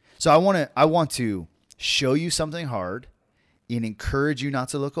courage. So I want to show you something hard and encourage you not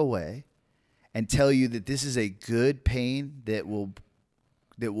to look away and tell you that this is a good pain that will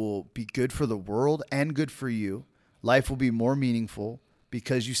be good for the world and good for you. Life will be more meaningful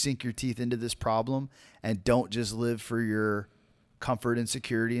because you sink your teeth into this problem and don't just live for your comfort and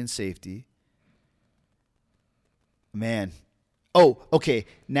security and safety. Man. Oh, okay.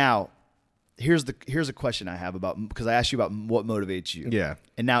 Now, here's a question I have because I asked you about what motivates you. Yeah.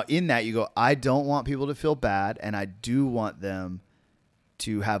 And now in that you go, I don't want people to feel bad and I do want them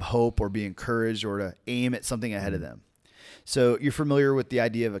to have hope or be encouraged or to aim at something ahead of them. So you're familiar with the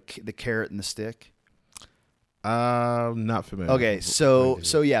idea of the carrot and the stick? Not familiar. Okay, so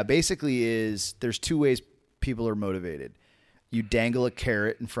yeah, basically there's two ways people are motivated. You dangle a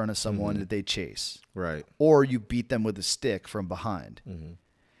carrot in front of someone that they chase. Right. Or you beat them with a stick from behind.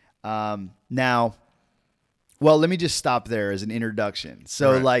 Mm-hmm. Now, well, let me just stop there as an introduction.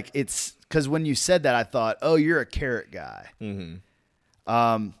 So like it's because when you said that, I thought, oh, you're a carrot guy.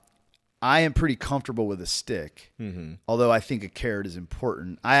 I am pretty comfortable with a stick, although I think a carrot is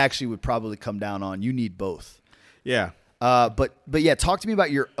important. I actually would probably come down on you need both. Yeah. But yeah, talk to me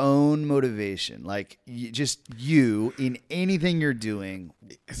about your own motivation. Like just you in anything you're doing.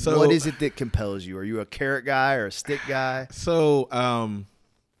 So, what is it that compels you? Are you a carrot guy or a stick guy? So,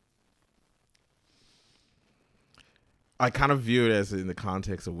 I kind of view it as in the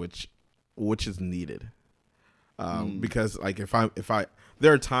context of which is needed. Because like if I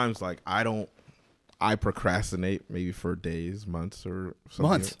there are times like I procrastinate maybe for days, months or something.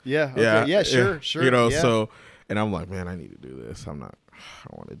 Months. Yeah. Okay. Yeah, sure. You know, so, and I'm like, man, I need to do this. I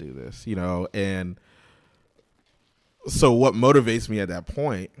want to do this, you know? And so what motivates me at that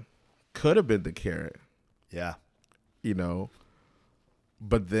point could have been the carrot. Yeah. You know,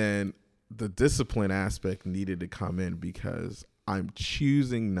 but then the discipline aspect needed to come in because I'm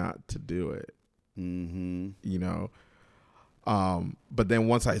choosing not to do it. You know? But then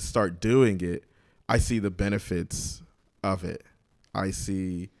once I start doing it, I see the benefits of it. I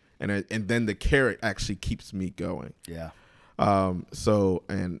see, and then the carrot actually keeps me going. Yeah. So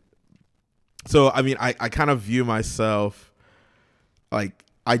I mean, I kind of view myself like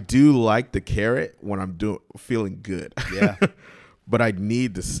I do like the carrot when I'm feeling good. Yeah. But I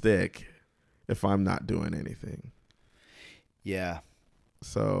need the stick if I'm not doing anything. Yeah.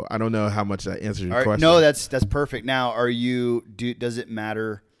 So I don't know how much that answers your question. No, that's perfect. Now, does it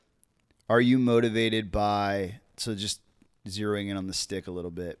matter? Are you motivated by, so just zeroing in on the stick a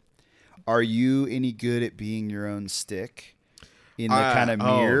little bit, are you any good at being your own stick in the kind of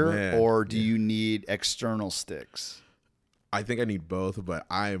mirror, or do you need external sticks? I think I need both, but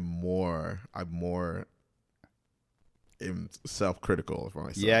I'm more self-critical of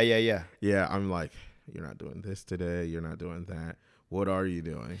myself. Yeah. Yeah, I'm like, you're not doing this today. You're not doing that. What are you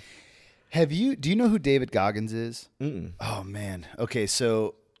doing? Do you know who David Goggins is? Mm-mm. Oh man. Okay.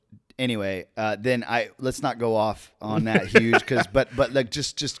 So anyway, then let's not go off on that huge but like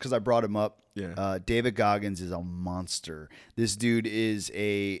just cause I brought him up. Yeah. David Goggins is a monster. This dude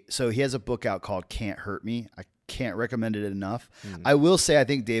so he has a book out called Can't Hurt Me. I can't recommend it enough. I will say, I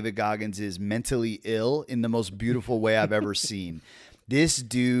think David Goggins is mentally ill in the most beautiful way I've ever seen. This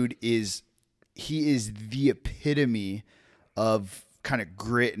dude is the epitome of kind of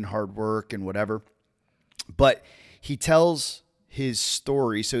grit and hard work and whatever. But he tells his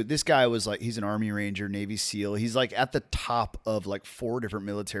story. So this guy was like, he's an Army Ranger, Navy SEAL. He's like at the top of like 4 different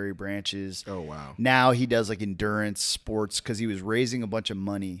military branches. Oh, wow. Now he does like endurance sports because he was raising a bunch of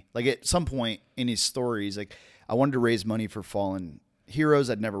money. Like at some point in his story, he's like, I wanted to raise money for fallen heroes.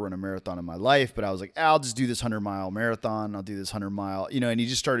 I'd never run a marathon in my life, but I was like, I'll just do this 100-mile marathon. I'll do this 100-mile, and he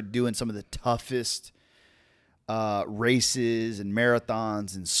just started doing some of the toughest races and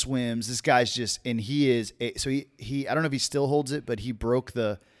marathons and swims. This guy's just, and he I don't know if he still holds it, but he broke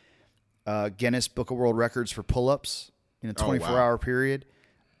the Guinness Book of World Records for pull-ups in a 24-hour period.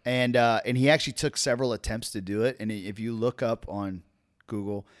 And he actually took several attempts to do it. And if you look up on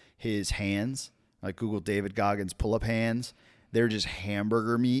Google his hands, like Google David Goggins pull-up hands, they're just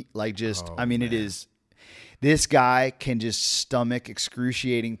hamburger meat. Like just, it is, this guy can just stomach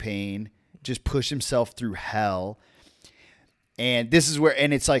excruciating pain, just push himself through hell. And this is where,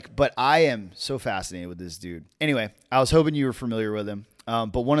 and it's like, but I am so fascinated with this dude. Anyway, I was hoping you were familiar with him.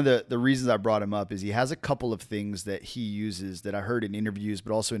 But one of the reasons I brought him up is he has a couple of things that he uses that I heard in interviews,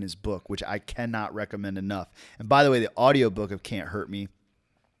 but also in his book, which I cannot recommend enough. And by the way, the audiobook of Can't Hurt Me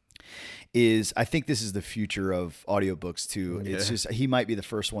I think this is the future of audiobooks too. Yeah. It's just, he might be the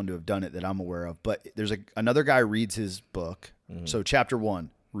first one to have done it that I'm aware of, but there's another guy reads his book. So chapter 1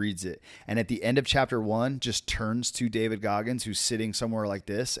 reads it. And at the end of chapter 1 just turns to David Goggins, who's sitting somewhere like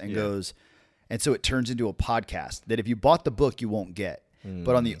this and goes, and so it turns into a podcast that if you bought the book, you won't get.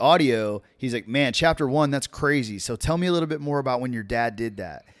 But on the audio, he's like, man, chapter 1, that's crazy. So tell me a little bit more about when your dad did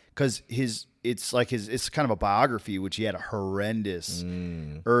that. Cause it's kind of a biography, which he had a horrendous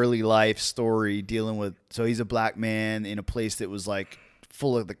early life story dealing with. So he's a black man in a place that was like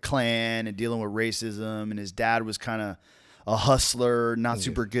full of the Klan and dealing with racism. And his dad was kind of a hustler, not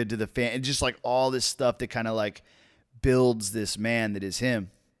super good to the fan. And just like all this stuff that kind of like builds this man that is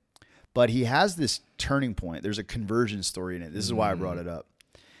him. But he has this turning point. There's a conversion story in it. This is why I brought it up.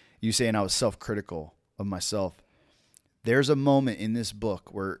 You saying I was self-critical of myself. There's a moment in this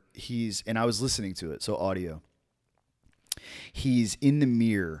book where and I was listening to it, so audio. He's in the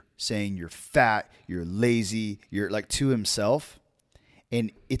mirror saying, you're fat, you're lazy, you're like to himself.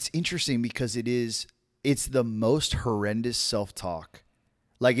 And it's interesting because it's the most horrendous self-talk.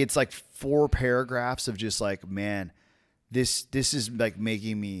 Like it's like 4 paragraphs of just like, man, this is like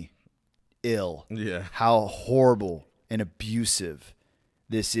making me ill. Yeah. How horrible and abusive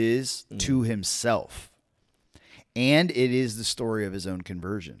this is to himself. And it is the story of his own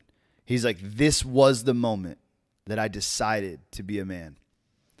conversion. He's like, this was the moment that I decided to be a man.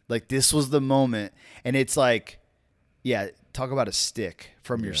 Like, this was the moment. And it's like, yeah, talk about a stick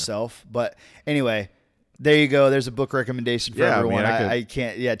from yourself. But anyway, there you go. There's a book recommendation for everyone. I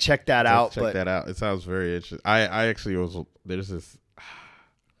can't, check that out. Check that out. It sounds very interesting. I actually there's this,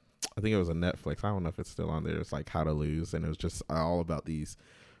 I think it was a Netflix. I don't know if it's still on there. It's like How to Lose. And it was just all about these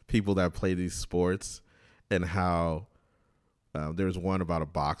people that play these sports and how there's one about a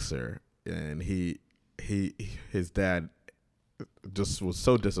boxer, and his dad just was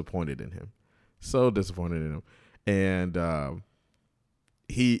so disappointed in him. And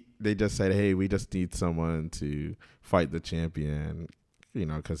they just said, hey, we just need someone to fight the champion,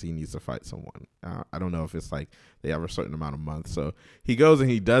 because he needs to fight someone. I don't know if it's like they have a certain amount of months. So he goes and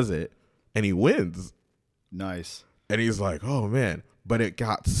he does it, and he wins. Nice. And he's like, oh, man. But it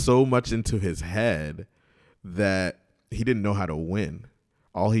got so much into his head that he didn't know how to win.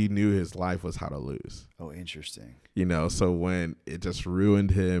 All he knew his life was how to lose. Oh, interesting. So when it just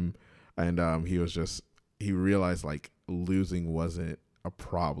ruined him, and he realized like losing wasn't a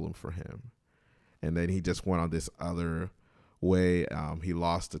problem for him. And then he just went on this other way. He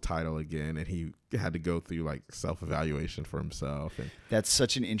lost the title again, and he had to go through like self-evaluation for himself. And that's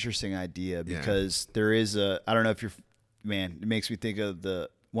such an interesting idea, because there is I don't know if it makes me think of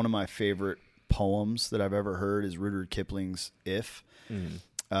one of my favorite poems that I've ever heard is Rudyard Kipling's If.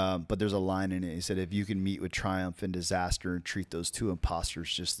 But there's a line in it. He said, if you can meet with triumph and disaster and treat those two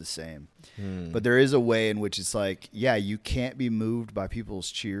imposters just the same. But there is a way in which it's like, you can't be moved by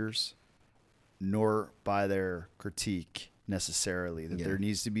people's cheers nor by their critique necessarily, that there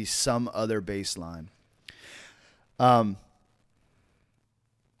needs to be some other baseline.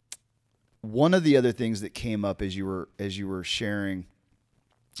 One of the other things that came up as you were sharing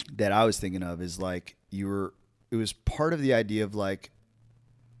that I was thinking of is like it was part of the idea of like,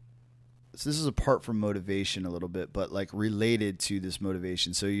 so this is apart from motivation a little bit, but like related to this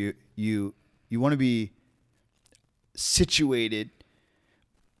motivation. So you want to be situated.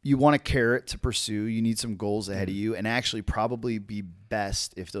 You want a carrot to pursue. You need some goals ahead of you, and actually probably be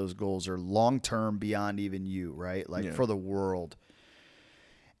best if those goals are long-term beyond even you, right? Like for the world.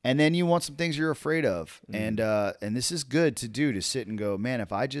 And then you want some things you're afraid of. And this is good to do, to sit and go, man,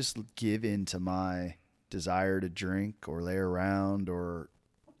 if I just give in to my desire to drink or lay around or,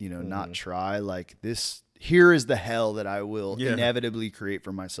 not try, like this, here is the hell that I will inevitably create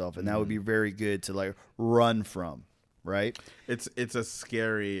for myself. And that would be very good to like run from, right? It's a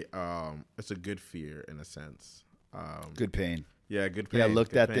scary, it's a good fear in a sense. Good pain. Yeah, good pain. Yeah, look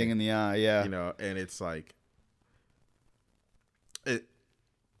that thing in the eye, and it's like,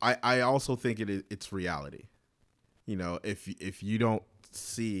 I also think it's reality. If you don't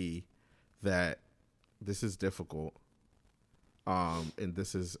see that this is difficult, and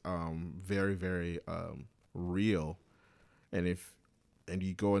this is very, very real, and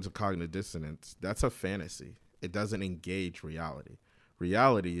you go into cognitive dissonance, that's a fantasy. It doesn't engage reality.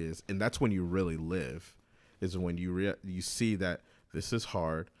 Reality is, and that's when you really live, is when you see that this is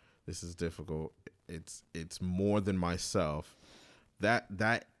hard, this is difficult, it's more than myself.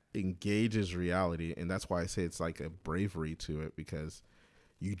 That engages reality, and that's why I say it's like a bravery to it, because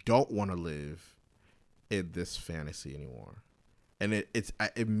you don't want to live in this fantasy anymore, and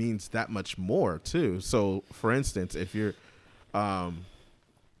it means that much more too. So, for instance, if you're, I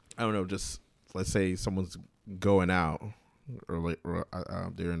don't know, just let's say someone's going out, or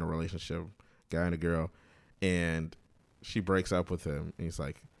they're in a relationship, guy and a girl, and she breaks up with him, and he's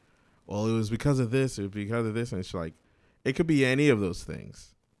like, "Well, it was because of this, and she's like, it could be any of those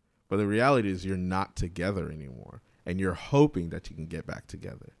things. But the reality is you're not together anymore, and you're hoping that you can get back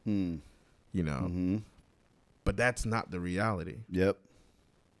together. But that's not the reality. Yep.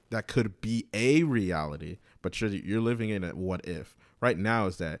 That could be a reality, but you're living in a what if. Right now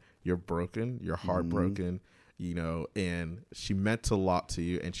is that you're broken, you're heartbroken, and she meant a lot to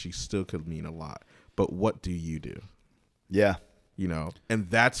you, and she still could mean a lot. But what do you do? Yeah. And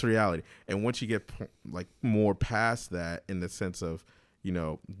that's reality. And once you get like more past that, in the sense of,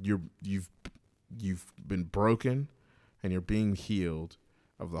 you've been broken, and you're being healed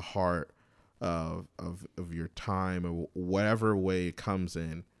of the heart of your time, or whatever way it comes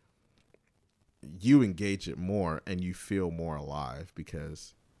in, you engage it more, and you feel more alive,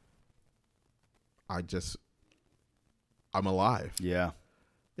 because I'm alive. Yeah.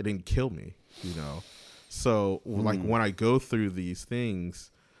 It didn't kill me, So like when I go through these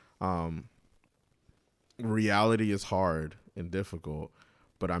things, reality is hard and difficult,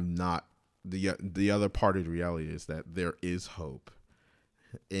 but I'm not the other part of the reality is that there is hope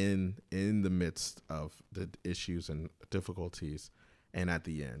in the midst of the issues and difficulties, and at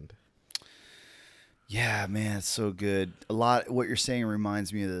the end. Yeah, man, it's so good. A lot what you're saying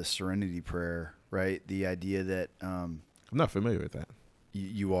reminds me of the serenity prayer, right? The idea that I'm not familiar with that.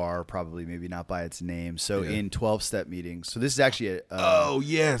 you are probably maybe not by its name. So Yeah. in 12-step meetings, so this is actually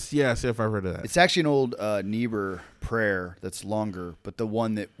Yes, if I've heard of that. it's actually an old Niebuhr prayer that's longer, but the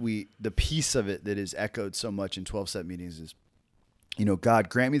one that the piece of it that is echoed so much in 12-step meetings is, God,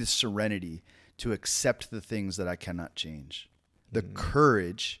 grant me the serenity to accept the things that I cannot change, the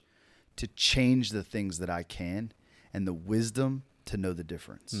courage to change the things that I can, and the wisdom to know the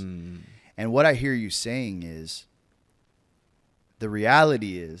difference. And what I hear you saying is, the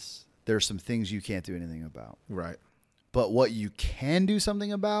reality is there are some things you can't do anything about. Right. But what you can do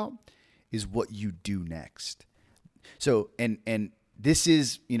something about is what you do next. So, and this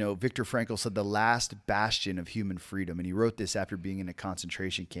is, Viktor Frankl said the last bastion of human freedom. And he wrote this after being in a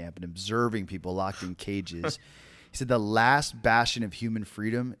concentration camp and observing people locked in cages. He said the last bastion of human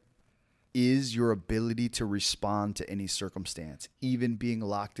freedom is your ability to respond to any circumstance, even being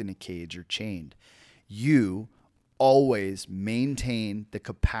locked in a cage or chained. You always maintain the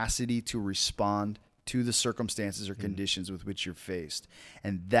capacity to respond to the circumstances or conditions with which you're faced.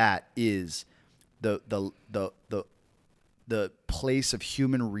 And that is the place of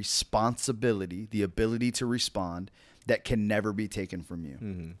human responsibility, the ability to respond that can never be taken from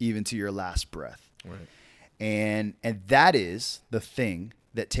you, even to your last breath. Right. And that is the thing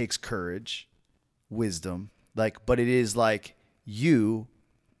that takes courage, wisdom, but it is like you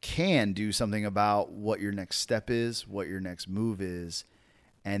can do something about what your next step is, what your next move is.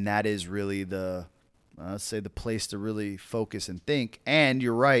 And that is really let's say the place to really focus and think. And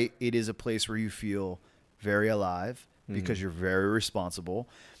you're right. It is a place where you feel very alive because you're very responsible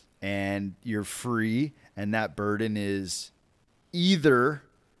and you're free. And that burden is either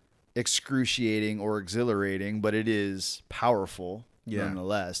excruciating or exhilarating, but it is powerful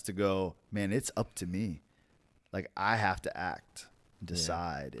nonetheless to go, man, it's up to me. Like I have to act,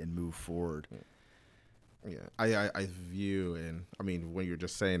 decide, and move forward. Yeah, I view, and I mean, when you're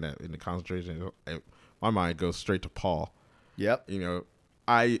just saying that in the concentration, my mind goes straight to Paul. Yep.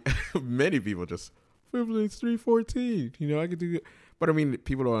 Many people just Philippians 3:14. I could do it, but I mean,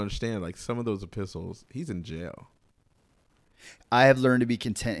 people don't understand. Like some of those epistles, he's in jail. I have learned to be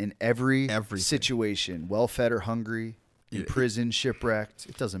content in every situation, well fed or hungry, in prison, shipwrecked.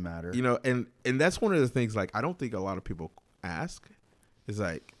 It doesn't matter. And that's one of the things. Like I don't think a lot of people ask is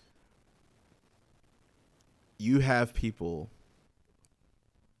like, you have people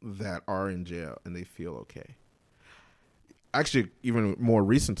that are in jail and they feel okay. Actually, even more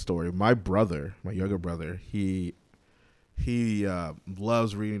recent story. My younger brother, he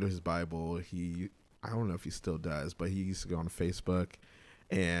loves reading his Bible. I don't know if he still does, but he used to go on Facebook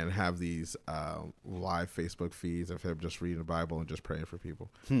and have these live Facebook feeds of him just reading the Bible and just praying for people.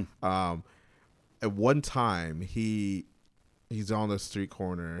 At one time, he's on the street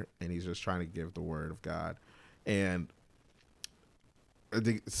corner and he's just trying to give the word of God. And I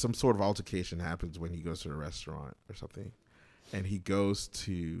think some sort of altercation happens when he goes to a restaurant or something. And he goes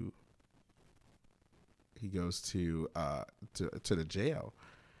to the jail.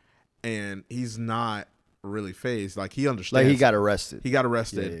 And he's not really fazed. Like he understands. Like he got arrested.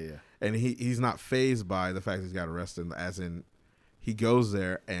 Yeah. And he's not fazed by the fact that he got arrested. As in, he goes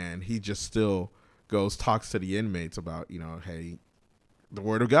there and he just still talks to the inmates about, hey, the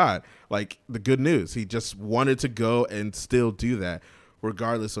word of God, like the good news. He just wanted to go and still do that,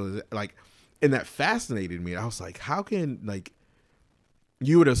 regardless of and that fascinated me. I was like, how can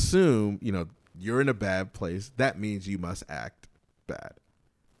you would assume, you're in a bad place. That means you must act bad.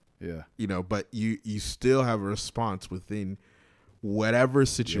 Yeah. But you still have a response within whatever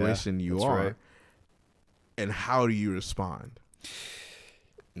situation you are. Right. And how do you respond?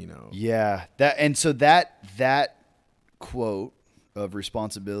 Yeah. That quote of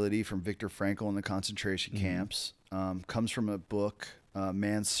responsibility from Viktor Frankl in the concentration camps comes from a book,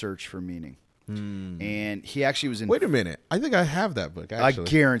 Man's Search for Meaning. And he actually was in... Wait a minute. I think I have that book, actually. I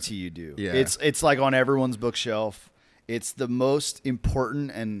guarantee you do. Yeah. It's like on everyone's bookshelf. It's the most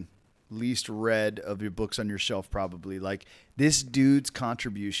important and least read of your books on your shelf, probably. Like this dude's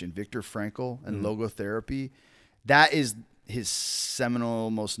contribution, Viktor Frankl and logotherapy, that is his seminal,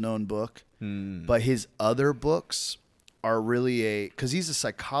 most known book. But his other books are really because he's a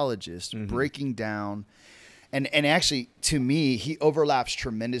psychologist breaking down. And actually, to me, he overlaps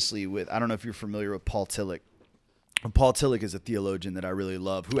tremendously with, I don't know if you're familiar with Paul Tillich, And Paul Tillich is a theologian that I really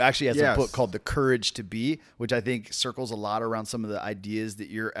love, who actually has a book called The Courage to Be, which I think circles a lot around some of the ideas that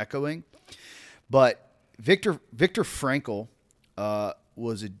you're echoing. But Viktor Frankl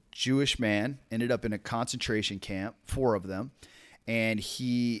was a Jewish man, ended up in a concentration camp, 4 of them. And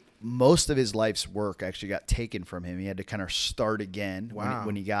most of his life's work actually got taken from him. He had to kind of start again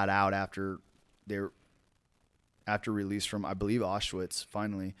when he got out after release from, I believe, Auschwitz,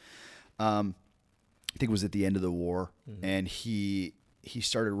 finally. I think it was at the end of the war. Mm-hmm. And he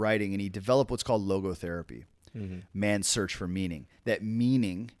started writing, and he developed what's called logotherapy, man's search for meaning. That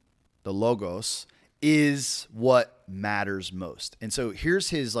meaning, the logos, is what matters most. And so here's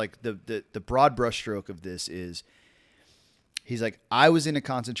his, like, the broad brushstroke of this is, he's like, I was in a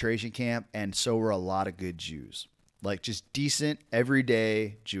concentration camp, and so were a lot of good Jews. Like, just decent,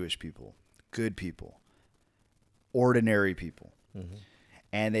 everyday Jewish people, good people, ordinary people. Mm-hmm.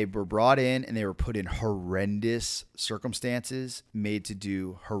 And they were brought in, and they were put in horrendous circumstances, made to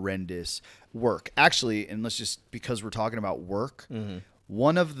do horrendous work. Actually, and let's just, because we're talking about work,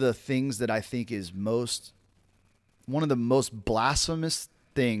 one of the things that I think is one of the most blasphemous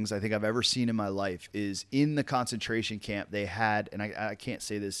things I think I've ever seen in my life is in the concentration camp they had, and I can't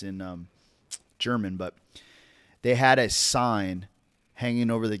say this in German, but they had a sign hanging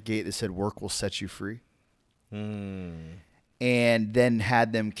over the gate that said, "Work will set you free." And then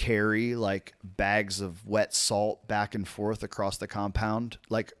had them carry like bags of wet salt back and forth across the compound,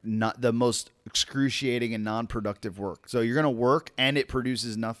 like not the most excruciating and non-productive work. So you're going to work and it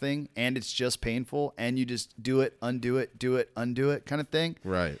produces nothing and it's just painful and you just do it, undo it, do it, undo it kind of thing.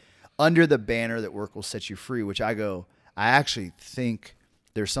 Right. Under the banner that work will set you free, which I actually think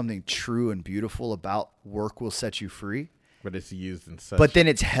there's something true and beautiful about work will set you free. But it's used in such. But then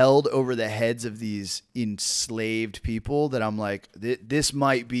it's held over the heads of these enslaved people that I'm like, this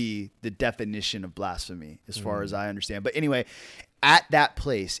might be the definition of blasphemy as far as I understand. But anyway, at that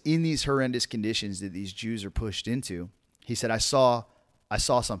place, in these horrendous conditions that these Jews are pushed into, he said, I saw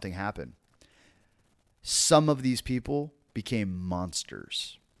something happen. Some of these people became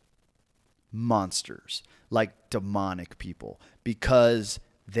monsters, like demonic people, because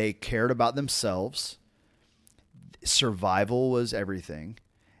they cared about themselves. Survival was everything,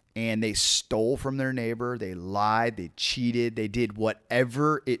 and they stole from their neighbor. They lied, they cheated, they did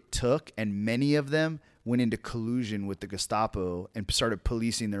whatever it took, and many of them went into collusion with the Gestapo and started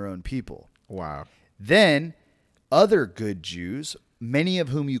policing their own people. Wow. Then other good Jews, many of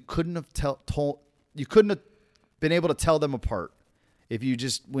whom you couldn't have been able to tell them apart if you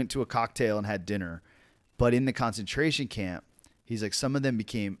just went to a cocktail and had dinner. But in the concentration camp, he's like, some of them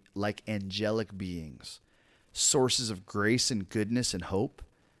became like angelic beings. Sources of grace and goodness and hope,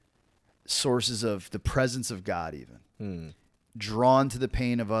 sources of the presence of God even, drawn to the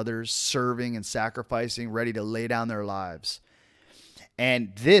pain of others, serving and sacrificing, ready to lay down their lives.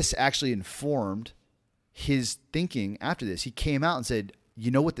 And this actually informed his thinking after this. He came out and said, you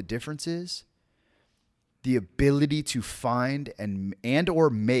know what the difference is? The ability to find and or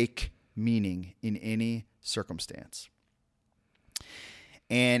make meaning in any circumstance.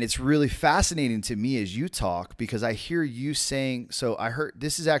 And it's really fascinating to me as you talk, because I hear you saying, so I heard,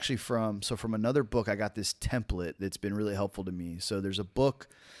 this is actually from another book, I got this template that's been really helpful to me. So there's a book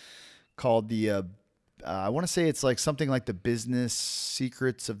called I want to say it's like something like The Business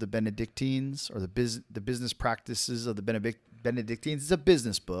Secrets of the Benedictines, or the Business Practices of the Benedictines. It's a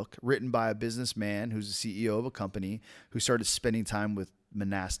business book written by a businessman who's the CEO of a company who started spending time with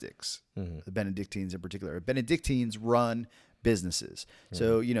monastics, the Benedictines in particular. Benedictines run businesses.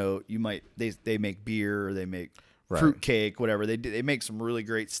 So, they make beer, or they make fruit cake, whatever. They make some really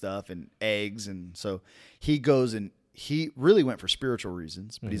great stuff, and eggs. And so he goes, and he really went for spiritual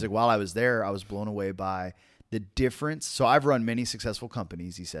reasons, but he's like, while I was there, I was blown away by the difference. So I've run many successful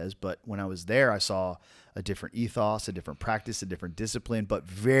companies, he says, but when I was there, I saw a different ethos, a different practice, a different discipline, but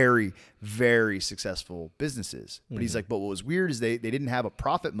very, very successful businesses. But he's like, but what was weird is they didn't have a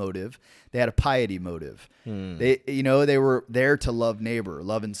profit motive. They had a piety motive. They were there to love neighbor,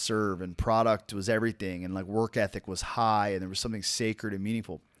 love and serve, and product was everything. And like work ethic was high, and there was something sacred and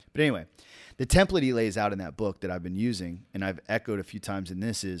meaningful. But anyway, the template he lays out in that book that I've been using, and I've echoed a few times in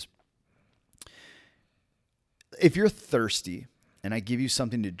this, is if you're thirsty and I give you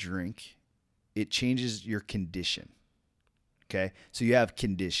something to drink, it changes your condition. Okay? So you have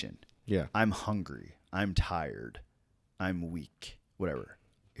condition. Yeah. I'm hungry. I'm tired. I'm weak. Whatever.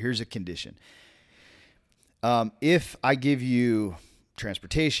 Here's a condition. If I give you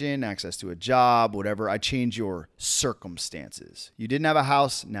transportation, access to a job, whatever, I change your circumstances. You didn't have a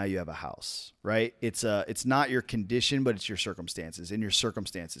house, now you have a house, right? It's not your condition, but it's your circumstances, and your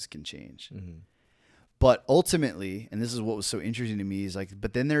circumstances can change. But ultimately, and this is what was so interesting to me, is like,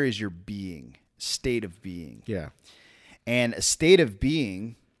 but then there is your being, state of being. Yeah. And a state of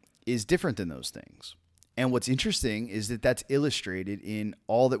being is different than those things. And what's interesting is that that's illustrated in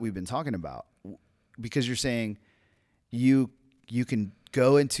all that we've been talking about, because you're saying you can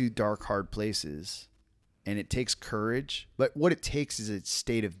go into dark, hard places, and it takes courage, but what it takes is a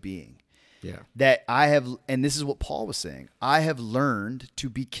state of being. Yeah. That I have, and this is what Paul was saying, I have learned to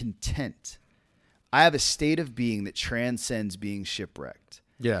be content. I have a state of being that transcends being shipwrecked.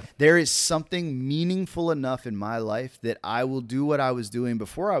 Yeah. There is something meaningful enough in my life that I will do what I was doing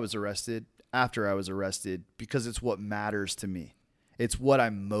before I was arrested, after I was arrested, because it's what matters to me. It's what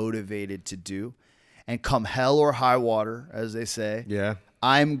I'm motivated to do. And come hell or high water, as they say, Yeah.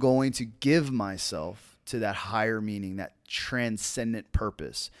 I'm going to give myself to that higher meaning, that transcendent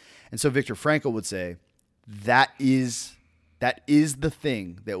purpose. And so Viktor Frankl would say, that is the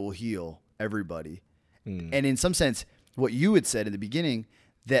thing that will heal everybody. And in some sense, what you had said in the beginning,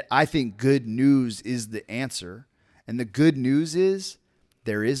 that I think good news is the answer. And the good news is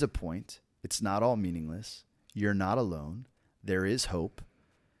there is a point. It's not all meaningless. You're not alone. There is hope.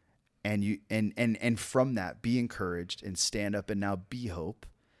 And you and from that, be encouraged and stand up and now be hope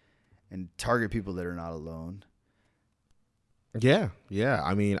and target people that are not alone. Yeah. Yeah.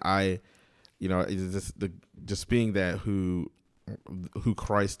 I mean, it's just being that who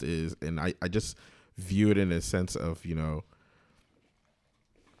Christ is. And I just view it in a sense of,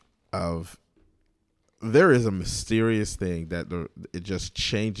 of there is a mysterious thing that it just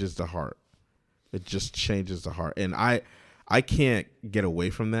changes the heart. It just changes the heart. And I can't get away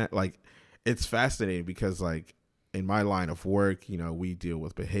from that. Like, it's fascinating because, like, in my line of work, we deal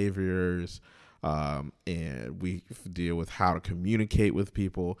with behaviors, and we deal with how to communicate with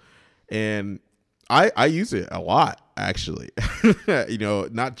people. And I use it a lot, actually,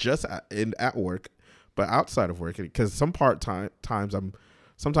 not just at work, but outside of work. Because sometimes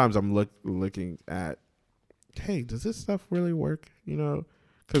I'm looking at, hey, does this stuff really work?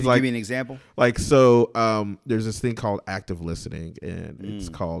 Can you give me an example? Like, so there's this thing called active listening, and it's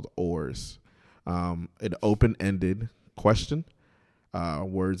called OARS, an open-ended question.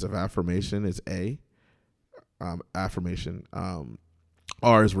 Words of affirmation is A. Affirmation.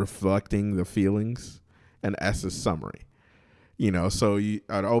 R is reflecting the feelings, and S is summary. So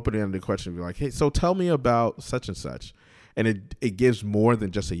an open-ended question would be like, hey, so tell me about such and such. And it gives more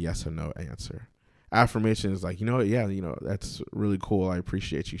than just a yes or no answer. Affirmation is like, that's really cool. I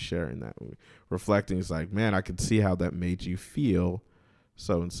appreciate you sharing that. Reflecting is like, man, I could see how that made you feel,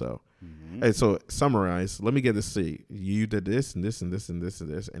 so-and-so. Mm-hmm. And so summarize, let me get this straight. You did this and this and this and this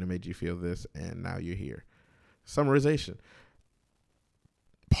and this, and it made you feel this, and now you're here. Summarization.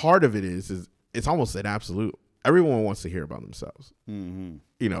 Part of it is it's almost an absolute. Everyone wants to hear about themselves. Mm-hmm.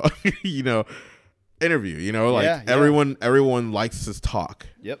 Interview, everyone likes to talk.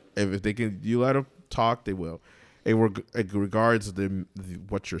 Yep. If they can, you let them talk, they will. It regards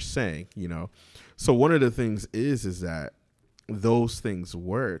what you're saying, So one of the things is that those things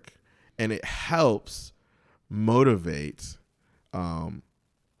work, and it helps motivate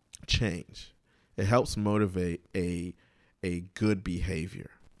change. It helps motivate a good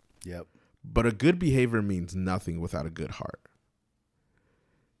behavior. Yep. But a good behavior means nothing without a good heart.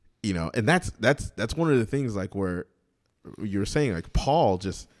 And that's one of the things, like, where you're saying, like, Paul,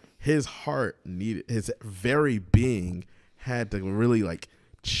 just his heart needed, his very being had to really, like,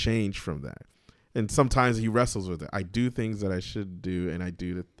 change from that. And sometimes he wrestles with it. I do things that I should do, and I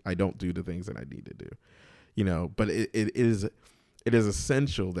don't do the things that I need to do. But it is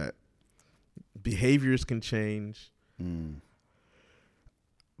essential that behaviors can change.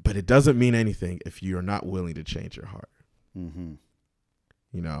 But it doesn't mean anything if you're not willing to change your heart. Mm-hmm.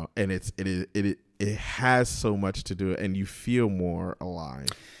 And it has so much to do it, and you feel more alive.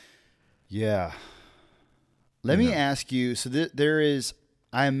 Yeah. Let me ask you. So there is.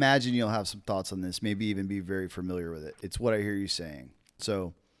 I imagine you'll have some thoughts on this. Maybe even be very familiar with it. It's what I hear you saying.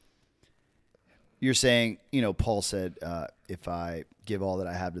 So you're saying, Paul said, if I give all that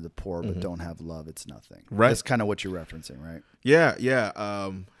I have to the poor but don't have love, it's nothing. Right. That's kind of what you're referencing, right? Yeah,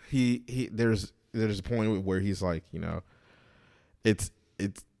 yeah. He there's a point where he's like, it's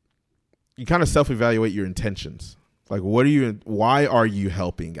you kind of self-evaluate your intentions. Like, why are you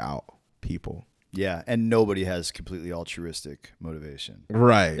helping out people? Yeah, and nobody has completely altruistic motivation.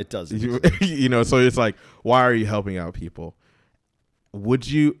 Right. It doesn't. So it's like, why are you helping out people? Would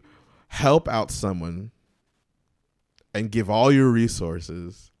you help out someone and give all your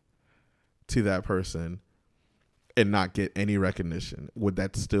resources to that person and not get any recognition, would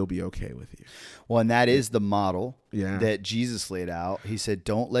that still be okay with you? Well, and that is the model Yeah. that Jesus laid out. He said,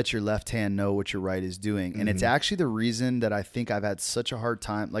 don't let your left hand know what your right is doing. And it's actually the reason that I think I've had such a hard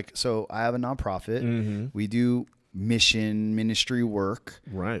time. Like, so I have a nonprofit. We do ministry work.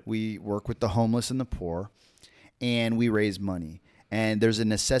 Right. We work with the homeless and the poor, and we raise money. And there's a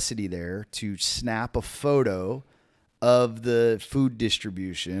necessity there to snap a photo of the food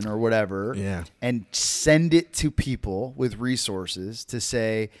distribution or whatever, and send it to people with resources to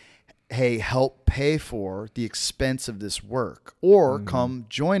say, hey, help pay for the expense of this work, or come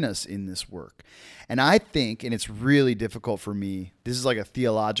join us in this work. And I think, and it's really difficult for me, this is like a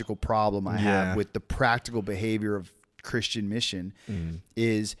theological problem I have with the practical behavior of Christian mission,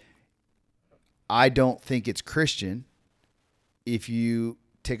 is I don't think it's Christian if you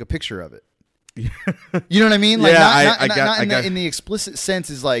take a picture of it. You know what I mean? Like, in the explicit sense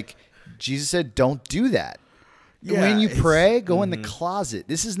is like, Jesus said, don't do that. Yeah, when you pray, go in the closet.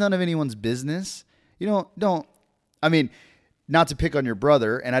 This is none of anyone's business. You don't, I mean, not to pick on your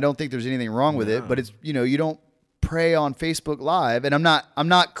brother, and I don't think there's anything wrong with it, but it's, you don't pray on Facebook Live, and I'm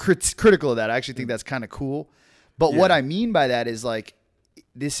not critical of that. I actually think that's kind of cool. But what I mean by that is, like,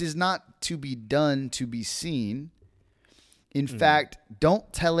 this is not to be done to be seen. In fact,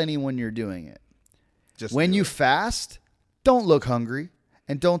 don't tell anyone you're doing it. Just when you fast, don't look hungry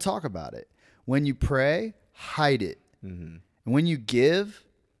and don't talk about it. When you pray, hide it. And when you give,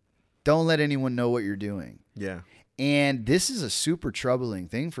 don't let anyone know what you're doing. Yeah. And this is a super troubling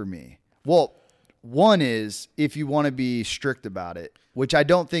thing for me. Well, one is if you want to be strict about it, which I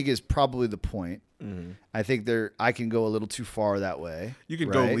don't think is probably the point. I think I can go a little too far that way. You can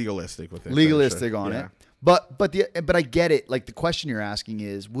go legalistic with it. Legalistic on it. But I get it. Like, the question you're asking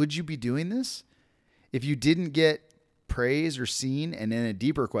is, would you be doing this if you didn't get praise or seen? And then a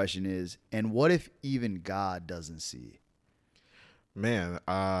deeper question is, and what if even God doesn't see? Man,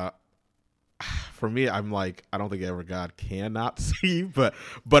 for me, I'm like, I don't think ever God cannot see, but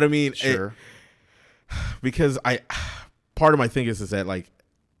I mean, sure. Because part of my thing is that, like,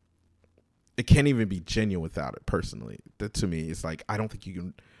 it can't even be genuine without it. Personally, that to me, it's like, I don't think you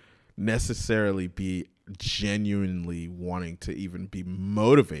can necessarily be genuinely wanting to even be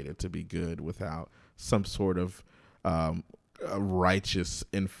motivated to be good without some sort of a righteous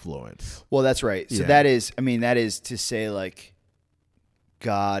influence. Well, that's right. So that is to say, like,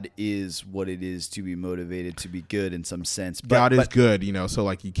 God is what it is to be motivated to be good in some sense. But, God is good, so,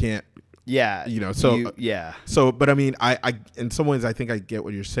 like, you can't. Yeah. So, but I mean, I in some ways I think I get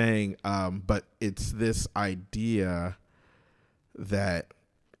what you're saying. But it's this idea that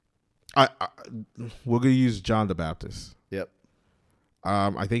we're gonna use John the Baptist. Yep.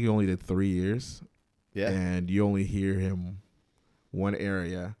 I think he only did 3 years. Yeah. And you only hear him one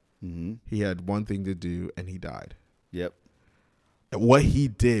area. He had one thing to do, and he died. Yep. And what he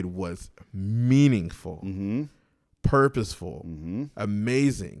did was meaningful, purposeful,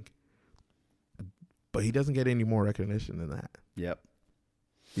 amazing. But he doesn't get any more recognition than that. Yep.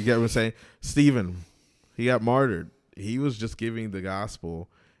 You get what I'm saying? Stephen, he got martyred. He was just giving the gospel,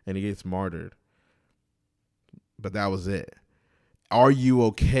 and he gets martyred. But that was it. Are you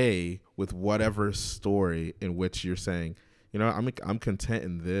okay with whatever story in which you're saying, I'm content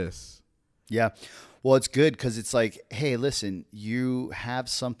in this? Yeah. Well, it's good because it's like, hey, listen, you have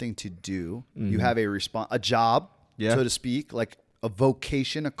something to do. You have a job, so to speak, like a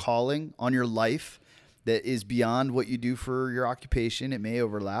vocation, a calling on your life that is beyond what you do for your occupation. It may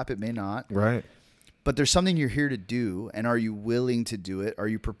overlap, it may not. Right. But there's something you're here to do, and are you willing to do it? Are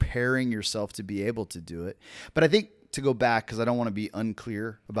you preparing yourself to be able to do it? But I think, to go back, because I don't want to be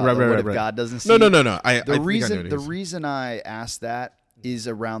unclear about what if God doesn't see. No. The reason I asked that is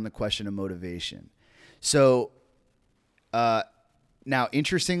around the question of motivation. So now,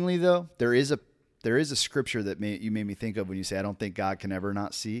 interestingly, though, there is a scripture that you made me think of when you say, I don't think God can ever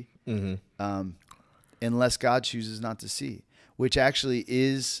not see. Unless God chooses not to see, which actually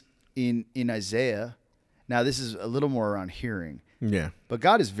is in Isaiah. Now, this is a little more around hearing. Yeah. But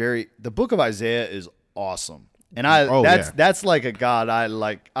God is the book of Isaiah is awesome. And that's like a God I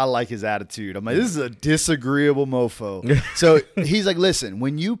like his attitude. I'm like, this is a disagreeable mofo. So he's like, listen,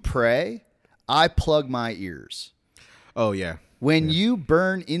 when you pray, I plug my ears. Oh, yeah. When you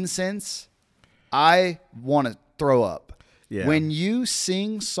burn incense, I want to throw up. Yeah. When you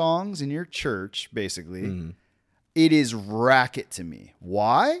sing songs in your church, basically, it is racket to me.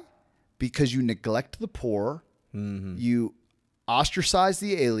 Why? Because you neglect the poor. You ostracize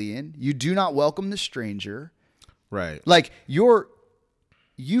the alien. You do not welcome the stranger. Right. Like,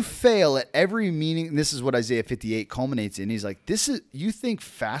 you fail at every meaning. And this is what Isaiah 58 culminates in. He's like, you think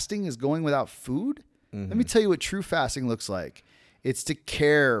fasting is going without food? Let me tell you what true fasting looks like. It's to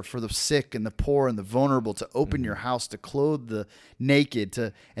care for the sick and the poor and the vulnerable, to open your house, to clothe the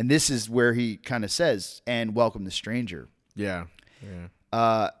naked, and this is where he kind of says, and welcome the stranger. Yeah.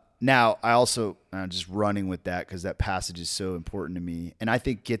 Yeah. Now, I'm just running with that because that passage is so important to me. And I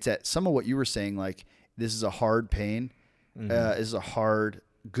think gets at some of what you were saying, like this is a hard pain. This is a hard,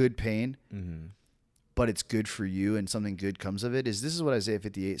 good pain, but it's good for you and something good comes of it. This is what Isaiah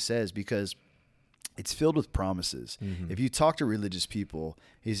 58 says, because it's filled with promises. If you talk to religious people,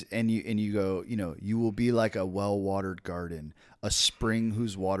 and you go, you will be like a well-watered garden, a spring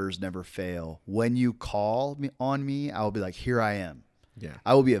whose waters never fail. When you call on me, I will be like, here I am. Yeah.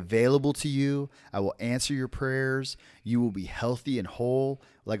 I will be available to you. I will answer your prayers. You will be healthy and whole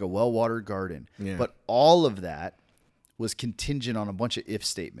like a well-watered garden. Yeah. But all of that was contingent on a bunch of if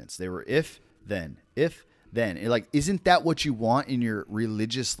statements. They were if, then. Isn't that what you want in your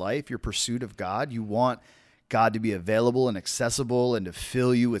religious life, your pursuit of God? You want God to be available and accessible and to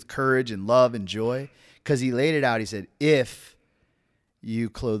fill you with courage and love and joy? Because he laid it out. He said, if you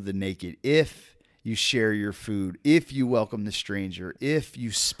clothe the naked, if you share your food, if you welcome the stranger, if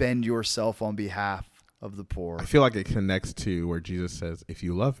you spend yourself on behalf of the poor. I feel like it connects to where Jesus says, if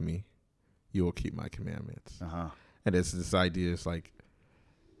you love me, you will keep my commandments. And it's this idea, it's like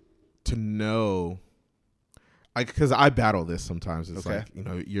to know, because I battle this sometimes. It's like,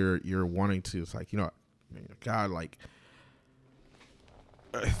 you're wanting to, it's like, God, like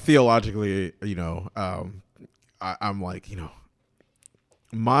theologically, I'm like,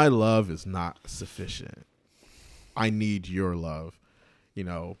 my love is not sufficient. I need your love,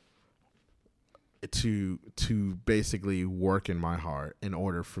 to basically work in my heart in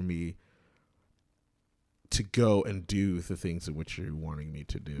order for me to go and do the things in which you're wanting me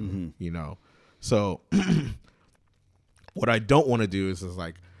to do, So what I don't want to do is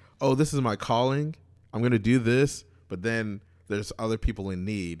like, oh, this is my calling. I'm going to do this, but then there's other people in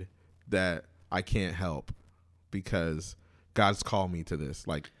need that I can't help because God's called me to this.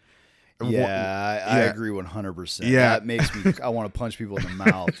 Like, I agree 100%. Yeah. That makes me, I want to punch people in the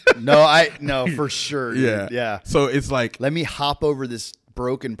mouth. No, for sure. Dude. Yeah. So it's like, let me hop over this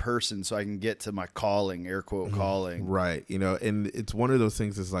broken person so I can get to my calling, air quote calling. Right. And it's one of those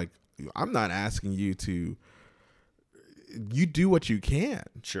things is like, I'm not asking you you do what you can.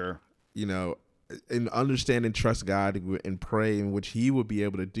 Sure. And understand and trust God and pray in which he will be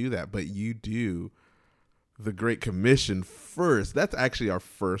able to do that. But you do the Great Commission first. That's actually our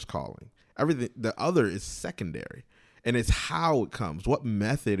first calling. Everything, the other is secondary. And it's how it comes, what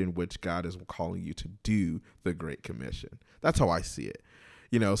method in which God is calling you to do the Great Commission. That's how I see it.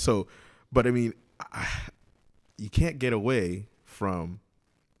 But I mean, you can't get away from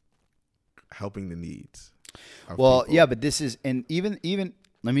helping the needs. Well, people. Yeah, but this is, and even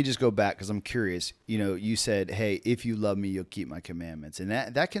let me just go back because I'm curious. You said, hey, if you love me, you'll keep my commandments. And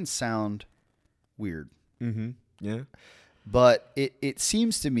that can sound weird. Yeah. But it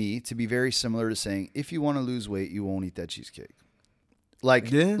seems to me to be very similar to saying, if you want to lose weight, you won't eat that cheesecake.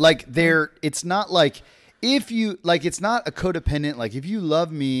 It's not like it's not a codependent, like if you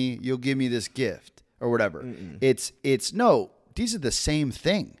love me, you'll give me this gift or whatever. It's no, these are the same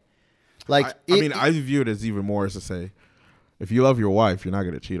thing. Like, I view it as even more as to say, if you love your wife, you're not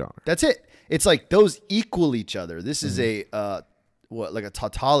going to cheat on her. That's it. It's like those equal each other. This is a like a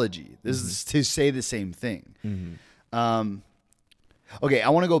tautology. This is to say the same thing. Okay, I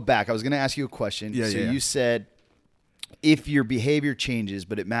want to go back. I was going to ask you a question. You said if your behavior changes,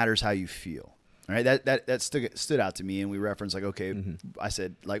 but it matters how you feel. All right, that stood out to me, and we referenced like, okay, I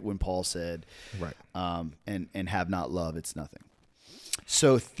said like when Paul said, right, and have not love, it's nothing.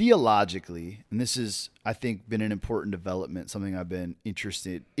 So theologically, and this is, I think, been an important development, something I've been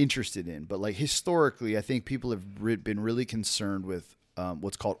interested in. But like historically, I think people have been really concerned with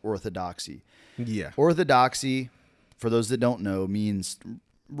what's called orthodoxy. Yeah, orthodoxy, for those that don't know, means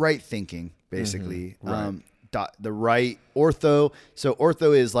right thinking, basically. Right. The right ortho. So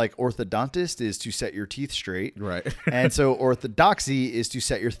ortho is like orthodontist is to set your teeth straight. Right. And so orthodoxy is to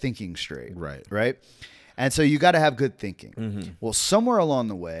set your thinking straight. Right. Right. And so you got to have good thinking. Well, somewhere along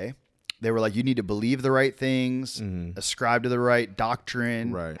the way, they were like, you need to believe the right things, ascribe to the right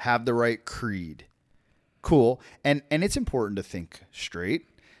doctrine, have the right creed. Cool. And it's important to think straight.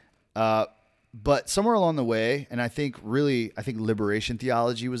 But somewhere along the way, and I think liberation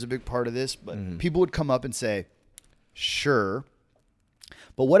theology was a big part of this, but people would come up and say, sure,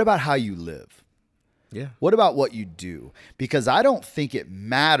 but what about how you live? Yeah. What about what you do? Because I don't think it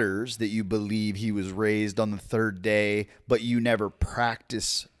matters that you believe he was raised on the third day, but you never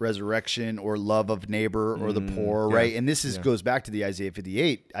practice resurrection or love of neighbor or the poor, right? And this goes back to the Isaiah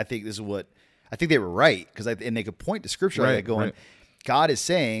 58. I think this is what I think they were right because and they could point to scripture like that going, God is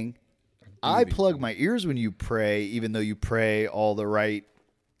saying, I plug my ears when you pray, even though you pray all the right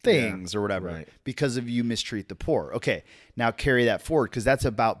things or whatever, because of you mistreat the poor. Okay, now carry that forward because that's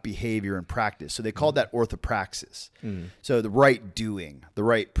about behavior and practice. So they called that orthopraxis. So the right doing, the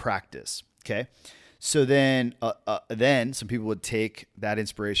right practice. Okay, so then some people would take that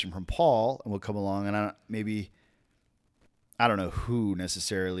inspiration from Paul and would come along, and I don't know who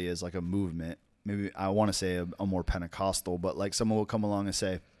necessarily is like a movement. Maybe I want to say a more Pentecostal, but like someone will come along and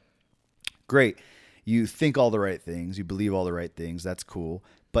say, great, you think all the right things, you believe all the right things, that's cool,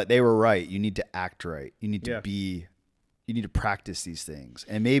 but they were right. You need to act right. You need to you need to practice these things.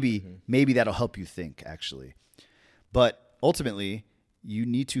 And maybe that'll help you think actually. But ultimately, you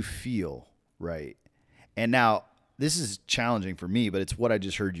need to feel right. And now this is challenging for me, but it's what I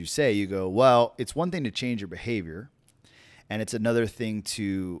just heard you say. You go, well, it's one thing to change your behavior, and it's another thing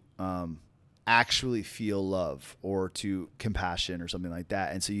to actually feel love or to compassion or something like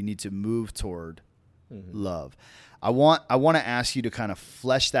that. And so you need to move toward love. I want to ask you to kind of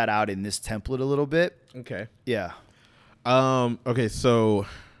flesh that out in this template a little bit. Okay. Yeah. Okay. So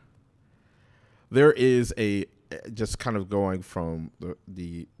there is just kind of going from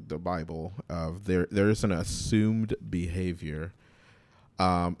the Bible of there is an assumed behavior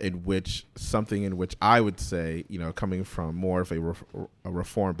in which I would say, coming from more of a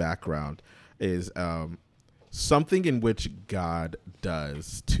reform background, is something in which God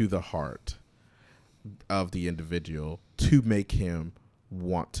does to the heart of the individual to make him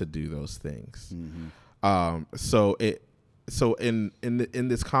want to do those things. So in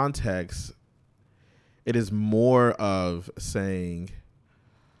this context, it is more of saying,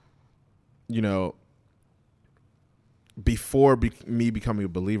 before me becoming a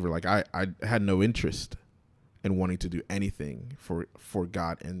believer, like I had no interest in wanting to do anything for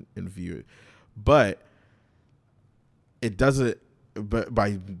God and view it. But it doesn't, but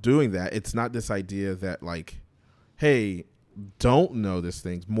by doing that, it's not this idea that like, hey, don't know these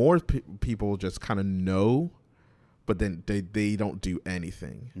things. More people just kind of know, but then they don't do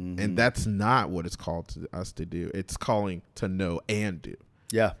anything. And that's not what it's called to us to do. It's calling to know and do.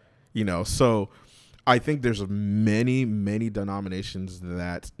 Yeah. So I think there's many, many denominations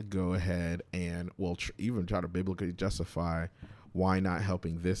that go ahead and will even try to biblically justify why not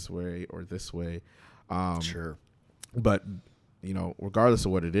helping this way or this way. Sure. But, regardless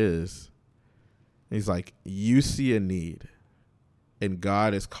of what it is, he's like, you see a need and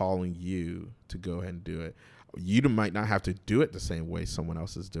God is calling you to go ahead and do it. You might not have to do it the same way someone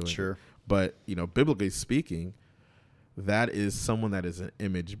else is doing. Sure. But, biblically speaking, that is someone that is an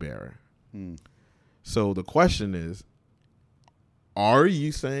image bearer. So the question is, are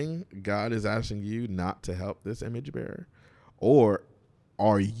you saying God is asking you not to help this image bearer? Or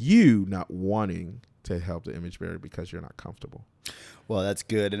are you not wanting to help the image bearer because you're not comfortable? Well, that's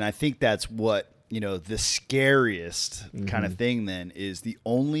good. And I think that's what, the scariest kind of thing then is the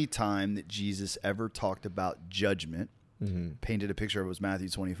only time that Jesus ever talked about judgment, painted a picture of it was Matthew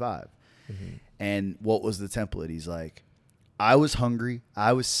 25. And what was the template? He's like, I was hungry,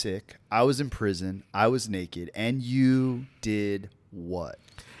 I was sick, I was in prison, I was naked, and you did what?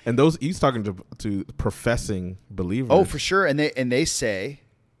 And he's talking to professing believers. Oh, for sure. And they say,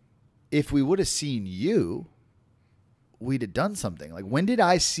 if we would have seen you, we'd have done something. Like, when did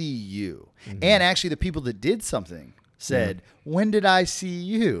I see you? And actually the people that did something said, when did I see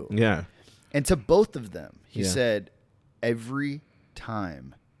you? Yeah. And to both of them, he said, every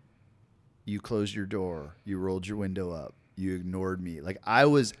time you closed your door, you rolled your window up, you ignored me. Like, I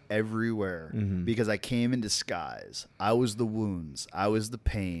was everywhere because I came in disguise. I was the wounds. I was the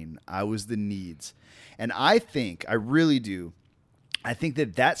pain. I was the needs. And I really do, I think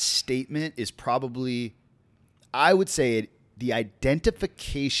that statement is probably, I would say, the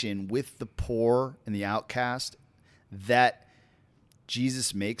identification with the poor and the outcast that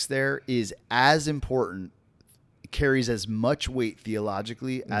Jesus makes there is as important, carries as much weight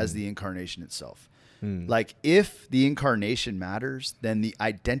theologically as the incarnation itself. Like, if the incarnation matters, then the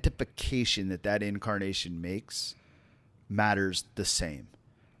identification that incarnation makes matters the same,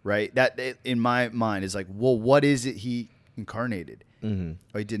 right? That, in my mind, is like, well, what is it he incarnated? Oh,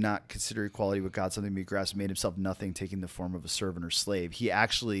 he did not consider equality with God something to be grasped, made himself nothing, taking the form of a servant or slave. He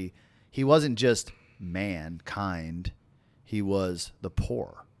wasn't just mankind. He was the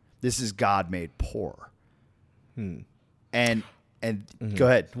poor. This is God made poor. And go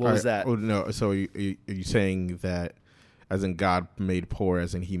ahead. What was that? Oh, no. So are you saying that as in God made poor,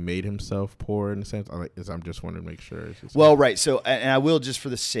 as in he made himself poor in a sense? I'm just wanting to make sure. Well, right. So, and I will, just for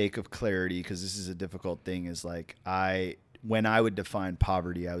the sake of clarity, because this is a difficult thing, is like, when I would define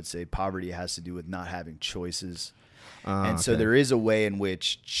poverty, I would say poverty has to do with not having choices. And so Okay. there is a way in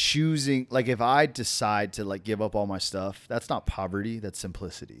which choosing, like if I decide to like give up all my stuff, that's not poverty, that's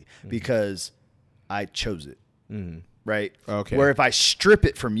simplicity because I chose it. Right. Okay. Where if I strip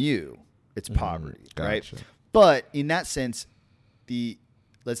it from you, it's poverty. Right. Gotcha. But in that sense,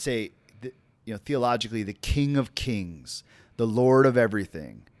 let's say, theologically, the King of Kings, the Lord of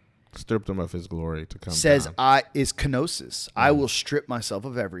everything, Stripped him of his glory to come says down. is kenosis. I will strip myself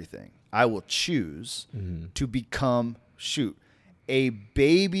of everything. I will choose to become a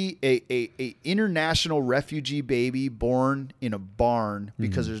baby, a international refugee baby born in a barn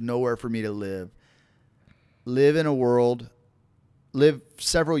because there's nowhere for me to live in a world, live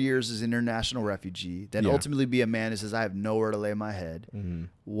several years as an international refugee, then ultimately be a man who says, I have nowhere to lay my head,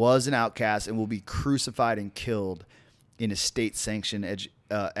 was an outcast, and will be crucified and killed in a state-sanctioned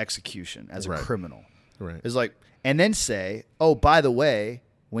execution as a criminal. Right. It's like, and then say, oh, by the way,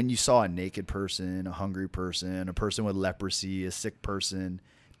 when you saw a naked person, a hungry person, a person with leprosy, a sick person,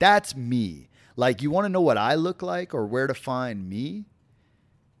 that's me. Like, you want to know what I look like or where to find me?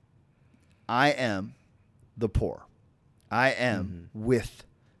 I am the poor. I am with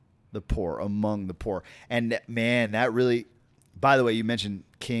the poor, among the poor. And man, that really, by the way, you mentioned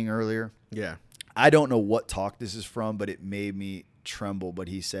King earlier. Yeah. I don't know what talk this is from, but it made me tremble. But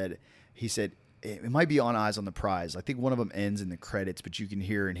he said, it might be on Eyes on the Prize. I think one of them ends in the credits, but you can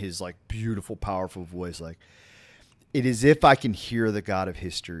hear in his like beautiful, powerful voice, like, it is if I can hear the God of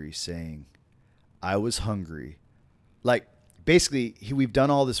history saying, I was hungry. Like, basically, we've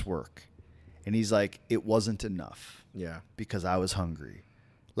done all this work. And he's like, it wasn't enough. Yeah. Because I was hungry.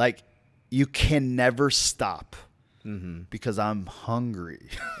 Like, you can never stop because I'm hungry.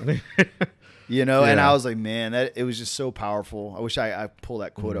 And I was like, man, it was just so powerful. I wish I pulled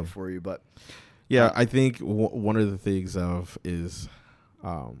that quote up for you, but yeah, I think one of the things is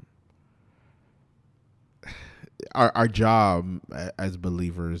our job as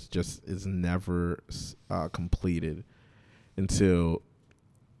believers just is never completed until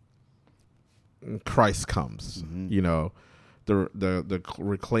Christ comes. The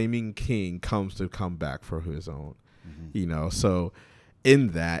reclaiming King comes to come back for his own. So in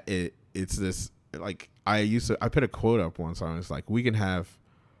that it's this, like, I put a quote up once. I was like, we can have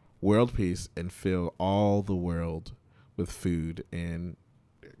world peace and fill all the world with food and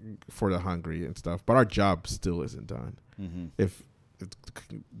for the hungry and stuff, but our job still isn't done if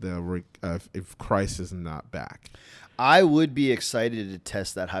Christ is not back. I would be excited to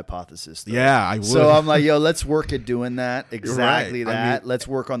test that hypothesis, though. Yeah, I would. So I'm like, let's work at doing that. Exactly right. that. Let's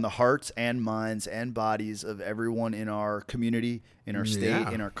work on the hearts and minds and bodies of everyone in our community, in our state,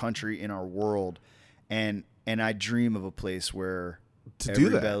 in our country, in our world. And I dream of a place where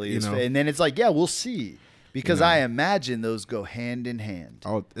every belly is fed. And then it's like, we'll see. Because I imagine those go hand in hand.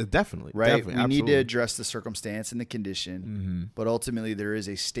 Oh, definitely. Right? Definitely, we absolutely. need to address the circumstance and the condition. But ultimately, there is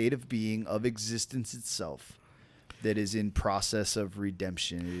a state of being, of existence itself, that is in process of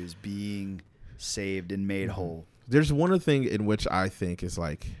redemption. It is being saved and made whole. There's one thing in which I think is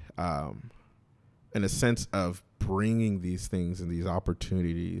like, in a sense of bringing these things and these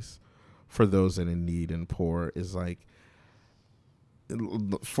opportunities for those that are in need and poor, is like,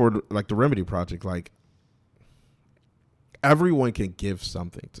 for like the Remedy Project, like, everyone can give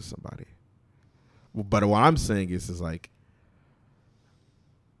something to somebody. But what I'm saying is like,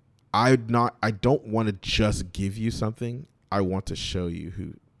 I don't want to just give you something. I want to show you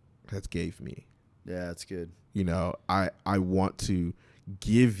who has gave me. Yeah, that's good. I want to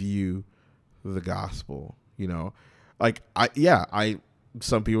give you the gospel, like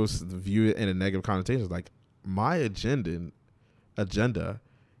some people view it in a negative connotation. Like, my agenda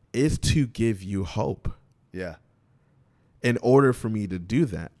is to give you hope. Yeah. In order for me to do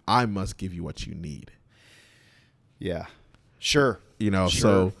that, I must give you what you need. Yeah. Sure.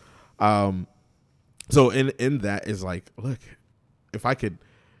 Sure. So in that is like, look, if I could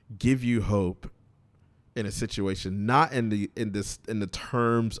give you hope in a situation, not in the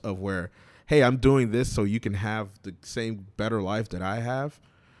terms of where, hey, I'm doing this so you can have the same better life that I have.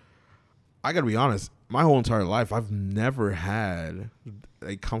 I gotta be honest, my whole entire life, I've never had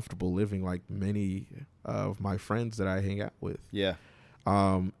a comfortable living like many of my friends that I hang out with. Yeah.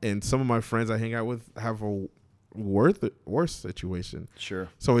 And some of my friends I hang out with have a worse situation. Sure.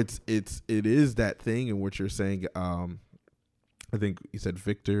 So it is that thing in which you're saying. I think you said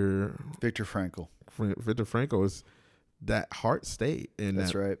Viktor Frankl. Viktor Frankl is that heart state, and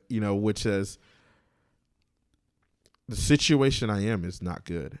that's right. Which says the situation I am is not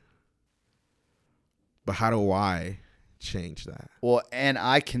good, but how do I change that. Well, and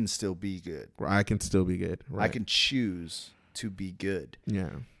I can still be good. I can still be good. Right. I can choose to be good. Yeah.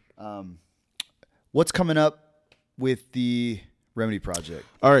 What's coming up with the Remedy Project?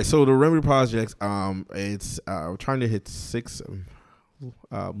 All right. So the Remedy Project, it's we're trying to hit 6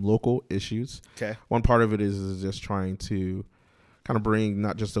 local issues. Okay. One part of it is just trying to kind of bring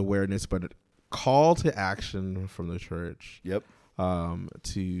not just awareness, but a call to action from the church. Yep.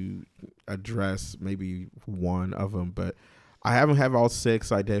 To address maybe one of them, but I haven't have all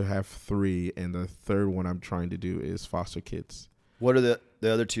 6. I do have 3, and the third one I'm trying to do is foster kids. What are the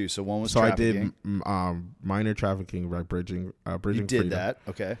other 2? So one was trafficking. trafficking. I did minor trafficking by bridging You did freedom. that.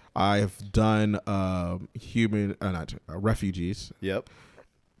 Okay. I've done refugees. Yep.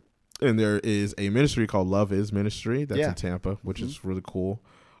 And there is a ministry called Love Is Ministry that's Yeah. in Tampa, which is really cool.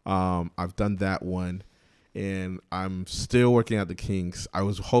 I've done that one, and I'm still working out the kinks. I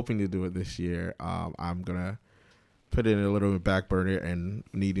was hoping to do it this year. I'm gonna put it in a little bit back burner and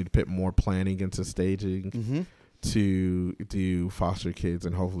needed to put more planning into staging to do foster kids,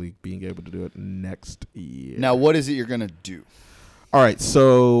 and hopefully being able to do it next year. Now, what is it you're gonna do? All right,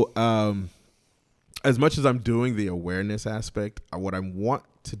 so as much as I'm doing the awareness aspect, what I want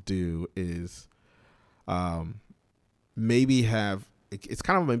to do is maybe have, it's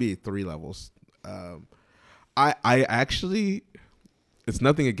kind of maybe 3 levels. I actually, it's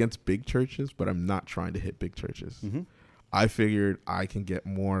nothing against big churches, but I'm not trying to hit big churches. I figured I can get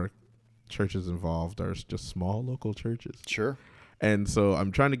more churches involved. There's just small local churches. Sure. And so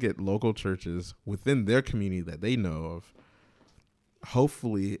I'm trying to get local churches within their community that they know of,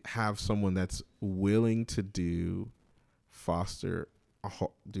 hopefully have someone that's willing to do a foster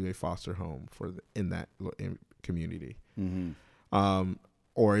home in that community,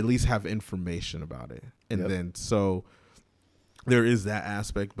 or at least have information about it. And then so there is that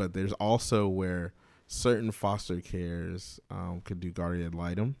aspect, but there's also where certain foster cares could do guardian ad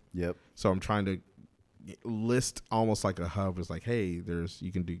litem. Yep. So I'm trying to list almost like a hub. It's like, hey,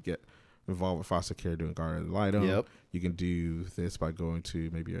 you can get involved with foster care doing guardian ad litem. Yep. You can do this by going to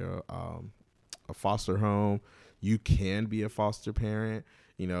maybe a foster home. You can be a foster parent,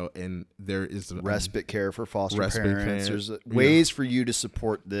 and there is respite care for foster parents. There's ways for you to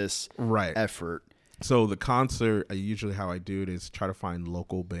support this effort. So the concert, usually how I do it is try to find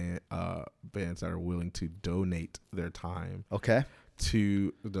local bands that are willing to donate their time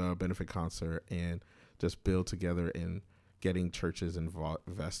to the benefit concert and just build together in getting churches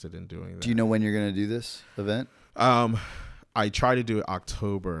invested in doing that. Do you know when you're going to do this event? I try to do it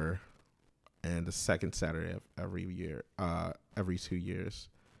October and the second Saturday of every year, every 2 years.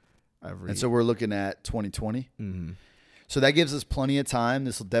 And so we're looking at 2020. Mm-hmm. So that gives us plenty of time.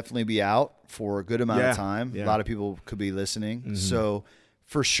 This will definitely be out for a good amount of time. Yeah. A lot of people could be listening. So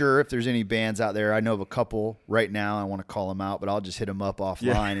for sure, if there's any bands out there, I know of a couple right now. I want to call them out, but I'll just hit them up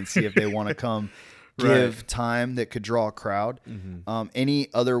offline and see if they want to come give time that could draw a crowd. Any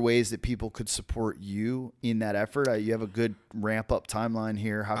other ways that people could support you in that effort? You have a good ramp up timeline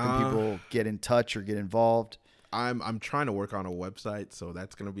here. How can people get in touch or get involved? I'm trying to work on a website, so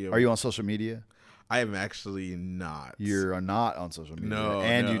that's going to be. Are you on social media? I am actually not. You're not on social media. No,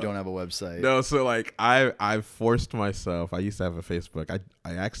 and you don't have a website. No, so like I've forced myself. I used to have a Facebook.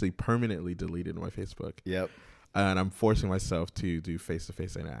 I actually permanently deleted my Facebook. Yep. And I'm forcing myself to do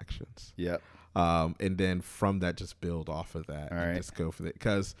face-to-face interactions. Yep. And then from that, just build off of that. And just go for it.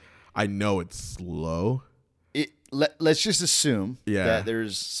 Because I know it's slow. Let's just assume that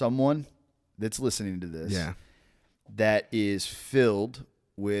there's someone that's listening to this that is filled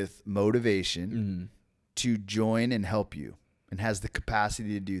with motivation to join and help you and has the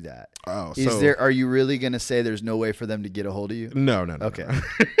capacity to do that. Oh, are you really going to say there's no way for them to get a hold of you? No. Okay. No.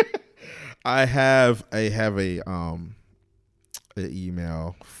 I have a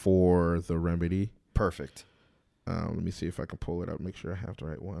email for the remedy. Perfect. Let me see if I can pull it up, make sure I have the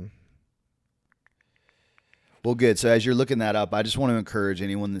right one. Well, good. So as you're looking that up, I just want to encourage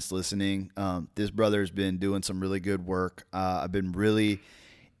anyone that's listening. This brother's been doing some really good work. I've been really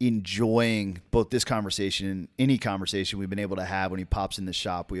enjoying both this conversation and any conversation we've been able to have when he pops in the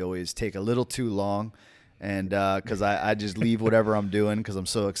shop. We always take a little too long, and because I just leave whatever I'm doing because I'm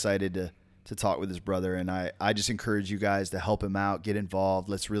so excited to talk with his brother. And I just encourage you guys to help him out, get involved.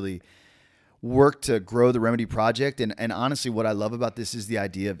 Let's really work to grow the Remedy Project. And honestly, what I love about this is the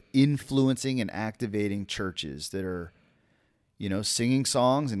idea of influencing and activating churches that are, singing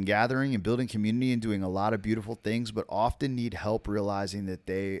songs and gathering and building community and doing a lot of beautiful things, but often need help realizing that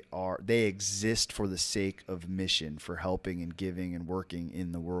they exist for the sake of mission, for helping and giving and working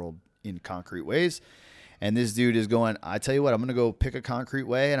in the world in concrete ways. And this dude is going, I tell you what, I'm going to go pick a concrete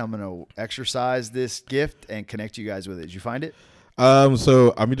way and I'm going to exercise this gift and connect you guys with it. Did you find it?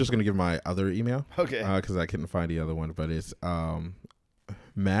 So I'm just gonna give my other email. Okay. Because I couldn't find the other one, but it's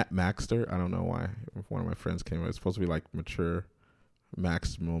Matt Maxter. I don't know why one of my friends came. It's supposed to be like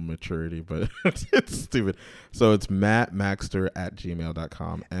maximum maturity, but it's stupid. So it's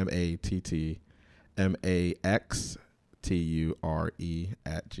mattmaxter@gmail.com.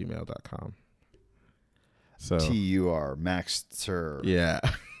 mattmaxture@gmail.com. So TUR Maxter. Yeah.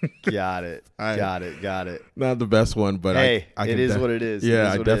 Got it. Got it. Not the best one, but hey, I it is what it is.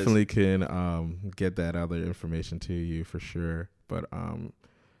 Yeah, I definitely can get that other information to you for sure. But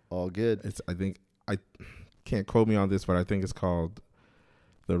all good. I think I can't quote me on this, but I think it's called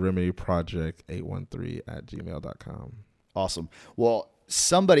the Remedy Project 813@gmail.com. Awesome. Well,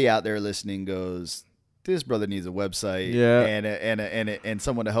 somebody out there listening goes, this brother needs a website and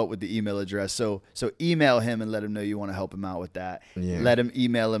someone to help with the email address. So email him and let him know you want to help him out with that. Yeah. Let him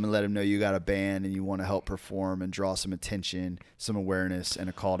email him and let him know you got a band and you want to help perform and draw some attention, some awareness, and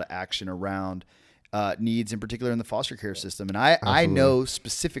a call to action around needs in particular in the foster care system. And I know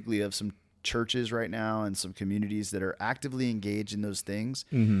specifically of some churches right now and some communities that are actively engaged in those things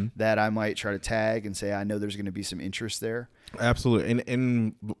that I might try to tag and say, I know there's going to be some interest there. Absolutely.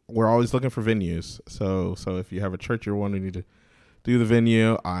 And we're always looking for venues. So if you have a church you're wanting to do the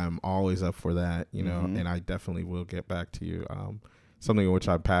venue, I'm always up for that, you know, and I definitely will get back to you. Something which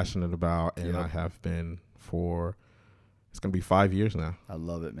I'm passionate about and I have been for, it's going to be 5 years now. I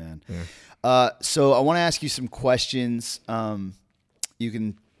love it, man. Yeah. So I want to ask you some questions. You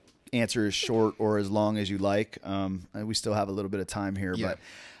can answer as short or as long as you like. We still have a little bit of time here, but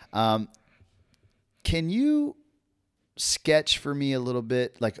can you sketch for me a little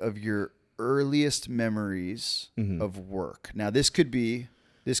bit like of your earliest memories of work? Now this could be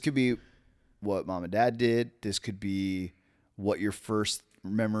what mom and dad did. This could be what your first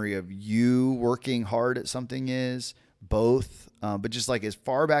memory of you working hard at something is, both. But just like as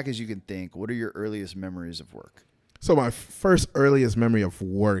far back as you can think, what are your earliest memories of work? So my first earliest memory of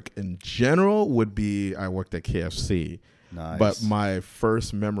work in general would be I worked at KFC. Nice. But my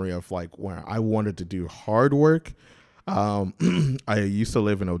first memory of like when I wanted to do hard work, I used to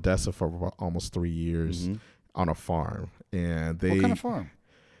live in Odessa for almost 3 years on a farm. And what kind of farm?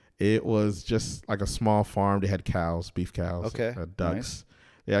 It was just like a small farm. They had cows, beef cows, ducks. Nice.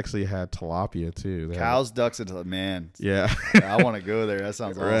 They actually had tilapia too. They Cows, ducks, and man. Yeah. I want to go there. That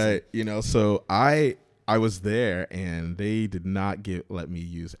sounds awesome. Right. You know, so I was there and they did not let me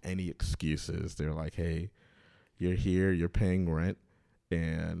use any excuses. They're like, hey, you're here, you're paying rent.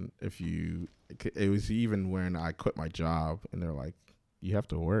 And it was even when I quit my job and they're like, you have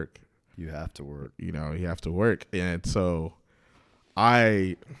to work. You have to work. You know, you have to work. And so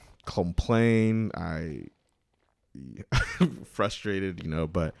I complained, I frustrated, you know,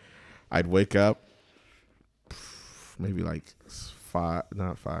 but I'd wake up maybe like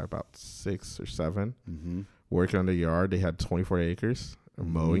about 6 or 7, working on the yard. They had 24 acres,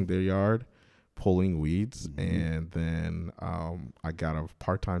 mowing their yard, pulling weeds. And then I got a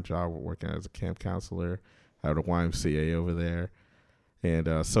part-time job working as a camp counselor at a YMCA over there.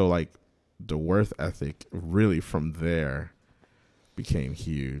 And so like the work ethic really from there became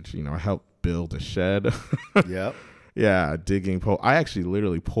huge. You know, I helped build a shed. Yep. Yeah, digging pole. I actually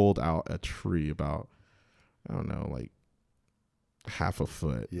literally pulled out a tree about, I don't know, like half a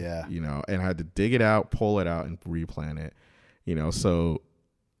foot. Yeah. You know, and I had to dig it out, pull it out, and replant it. You know, so.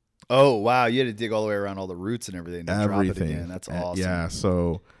 Oh, wow. You had to dig all the way around all the roots and everything to drop it again. That's awesome. Yeah.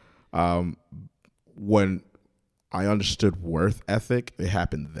 So when I understood worth ethic, it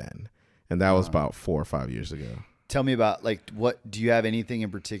happened then. And that was about 4 or 5 years ago. Tell me about like do you have anything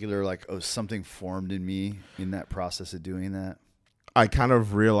in particular like something formed in me in that process of doing that? I kind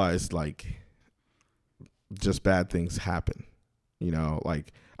of realized like just bad things happen. You know,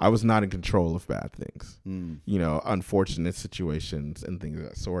 like I was not in control of bad things. You know, unfortunate situations and things of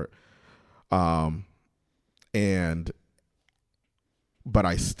that sort. But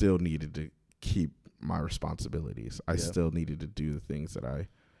I still needed to keep my responsibilities. I still needed to do the things that I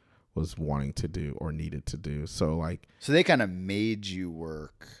was wanting to do or needed to do. So they kind of made you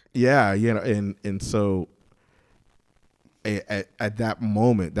work. Yeah, you know, and so at that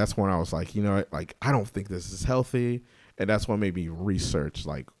moment, that's when I was like, you know, like I don't think this is healthy, and that's what made me research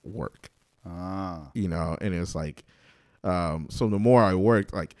like work. You know, and it's like, so the more I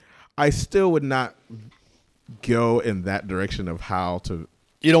worked, like I still would not go in that direction of how to.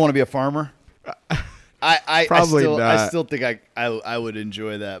 You don't want to be a farmer? Probably not. I still think I would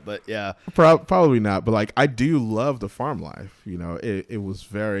enjoy that, but yeah. Probably not, but like I do love the farm life. You know, it was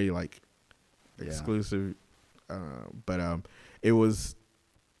very like exclusive. But it was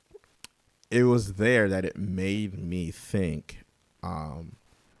there that it made me think,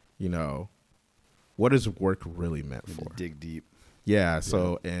 you know, what is work really meant for? Dig deep. Yeah.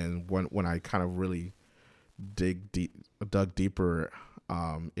 So, and when I kind of really dug deeper,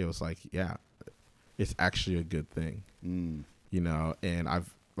 it was like, yeah, it's actually a good thing, you know. And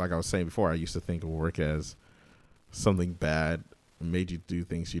like I was saying before, I used to think of work as something bad, made you do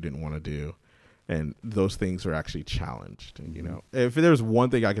things you didn't want to do, and those things are actually challenged. And, you know, if there's one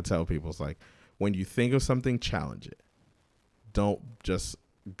thing I could tell people, it's like, when you think of something, challenge it. Don't just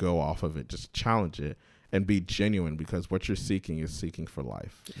go off of it. Just challenge it and be genuine, because what you're seeking is seeking for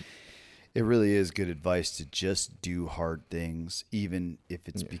life. It really is good advice to just do hard things, even if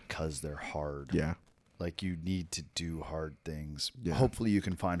it's because they're hard. Yeah. Like, you need to do hard things. Yeah. Hopefully you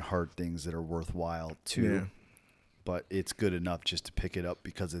can find hard things that are worthwhile too. Yeah. But it's good enough just to pick it up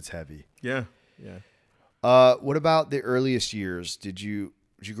because it's heavy. Yeah. Yeah. What about the earliest years? Did you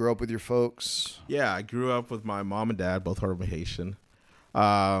grow up with your folks? Yeah, I grew up with my mom and dad, both are Haitian.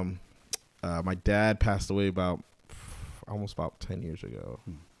 My dad passed away almost about 10 years ago,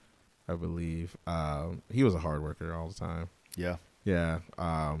 I believe. He was a hard worker all the time. Yeah. Yeah.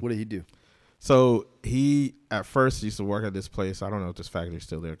 What did he do? So he at first used to work at this place. I don't know if this factory is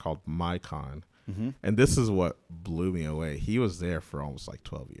still there, called Mycon. And this is what blew me away. He was there for almost like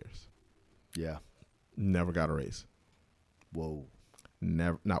 12 years. Yeah. Never got a raise. Whoa.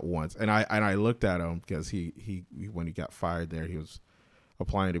 Never, not once. And I looked at him because he when he got fired there, he was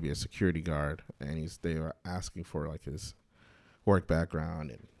applying to be a security guard, and they were asking for like his work background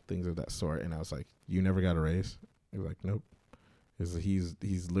and things of that sort. And I was like, "You never got a raise?" He was like, "Nope."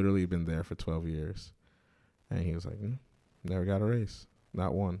 He's literally been there for 12 years, and he was like, "Never got a raise,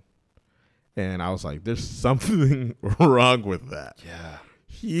 not one." And I was like, "There's something wrong with that." Yeah,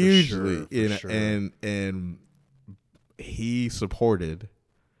 hugely. For sure. And he supported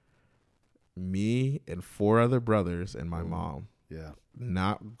me and 4 other brothers and my mom. Yeah,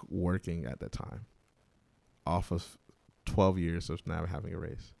 not working at the time, off of 12 years of not having a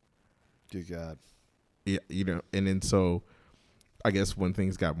raise. Dear God. Yeah, you know, and then so I guess when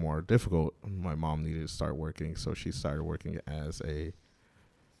things got more difficult, my mom needed to start working, so she started working as an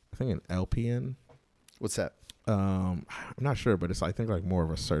LPN. What's that? I'm not sure, but it's I think like more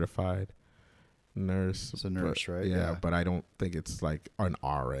of a certified nurse. It's a nurse, right? Yeah, but I don't think it's like an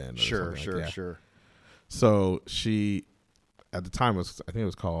RN. Or Sure. So she, at the time, I think it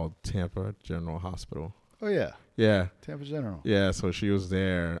was called Tampa General Hospital. Oh yeah. Yeah. Tampa General. Yeah, so she was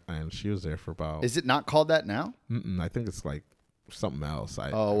there, and she was there for about... Is it not called that now? I think it's like something else.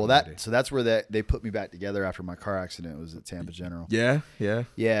 So that's where they put me back together after my car accident. Was at Tampa General.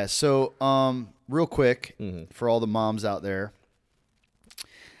 Yeah. So real quick, for all the moms out there,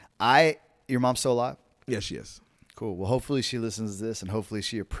 your mom's still alive? Yeah, she is. Cool. Well, hopefully she listens to this, and hopefully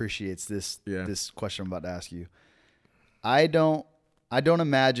she appreciates this question I'm about to ask you. I don't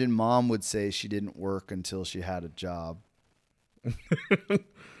imagine mom would say she didn't work until she had a job.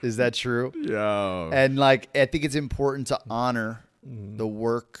 Is that true? Yeah. And like, I think it's important to honor the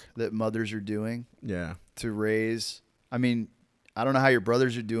work that mothers are doing. Yeah. To raise. I mean, I don't know how your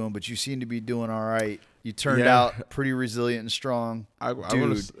brothers are doing, but you seem to be doing all right. You turned out pretty resilient and strong,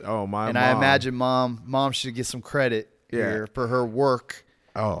 dude. My and mom. I imagine mom should get some credit here for her work.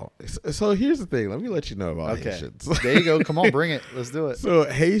 Oh, so here's the thing. Let me let you know about Haitians. There you go. Come on, bring it. Let's do it. So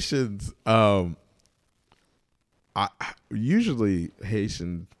Haitians, usually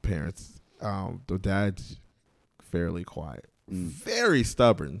Haitian parents, the dad's fairly quiet, very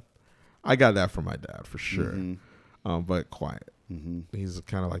stubborn. I got that from my dad for sure, but quiet. He's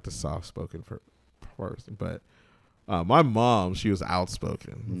kind of like the soft-spoken person. But my mom, she was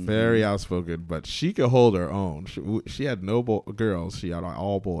outspoken, very outspoken, but she could hold her own. She had no girls. She had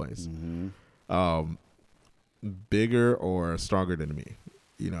all boys, bigger or stronger than me.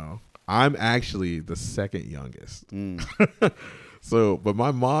 You know, I'm actually the second youngest. So, but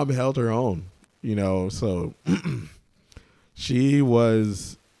my mom held her own, you know, so she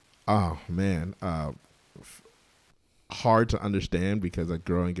was, hard to understand because of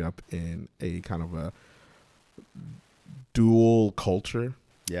growing up in a kind of a dual culture,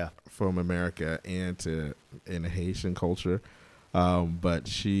 from America and in a Haitian culture, but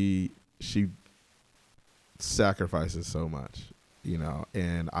she sacrifices so much, you know.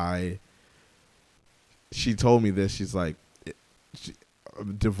 And she told me this. She's like,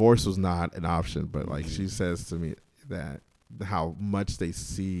 divorce was not an option, but like she says to me that how much they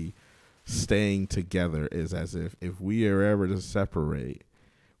see staying together is as if we are ever to separate,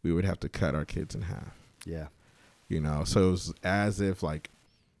 we would have to cut our kids in half. Yeah. You know, so it was as if like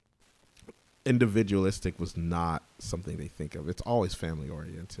individualistic was not something they think of. It's always family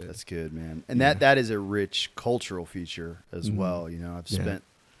oriented. That's good, man. And that is a rich cultural feature as Mm-hmm. well. You know,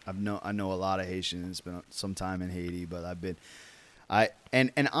 I know a lot of Haitians, spent some time in Haiti, but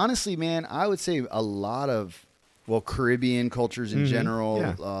and honestly, man, I would say a lot of, Caribbean cultures in Mm-hmm. general,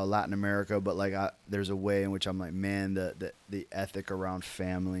 Yeah. Latin America, but like there's a way in which I'm like, man, the ethic around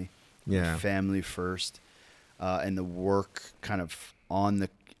family, Yeah. family first, and the work kind of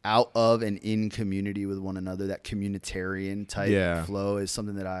out of and in community with one another, that communitarian type flow is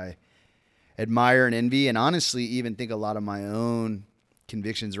something that I admire and envy, and honestly even think a lot of my own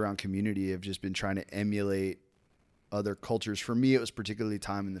convictions around community have just been trying to emulate other cultures. For me, it was particularly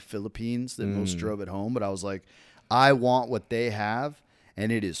time in the Philippines that most drove it home, but I was like, I want what they have,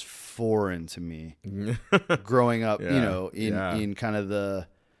 and it is foreign to me growing up, in kind of the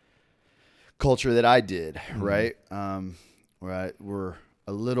culture that I did, right? Where we're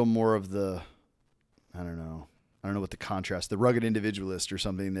a little more of the, I don't know what the contrast, the rugged individualist or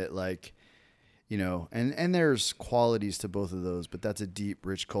something that like, and there's qualities to both of those, but that's a deep,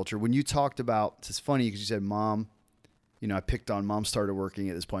 rich culture. When you talked about, it's funny because you said mom, I picked on mom started working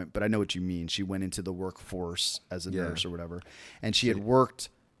at this point, but I know what you mean. She went into the workforce as a nurse or whatever, and she had worked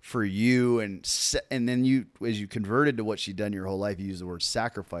for you, and then you, as you converted to what she'd done your whole life, you used the word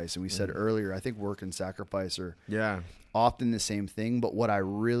sacrifice. And we said earlier, I think work and sacrifice are often the same thing. But what I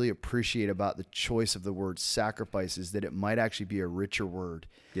really appreciate about the choice of the word sacrifice is that it might actually be a richer word.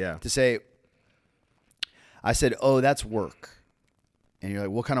 Yeah. To say, I said, oh, that's work. And you're like,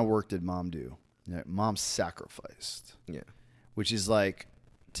 what kind of work did mom do? Like, mom sacrificed. Yeah. Which is like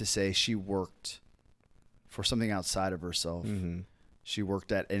to say she worked for something outside of herself. Mm-hmm. She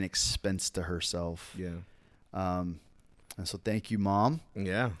worked at an expense to herself. Yeah. And so thank you, mom.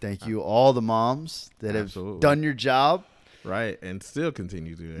 Yeah. Thank you, all the moms that have done your job. Right. And still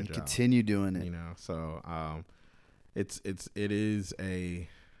continue to do their job. Continue doing it. So it is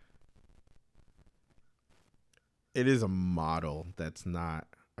a model that's not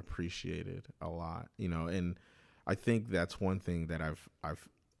appreciated a lot, and I think that's one thing that I've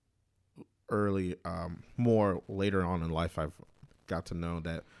early, more later on in life, I've got to know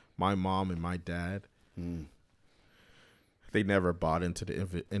that my mom and my dad, they never bought into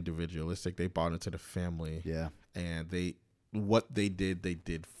the individualistic. They bought into the family. Yeah. And what they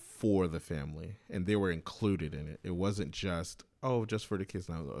did for the family, and they were included in it. It wasn't just for the kids.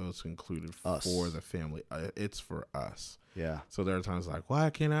 No, it was included for the family. It's for us. Yeah. So there are times like, why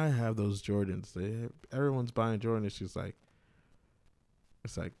can't I have those Jordans? Everyone's buying Jordans. She's like,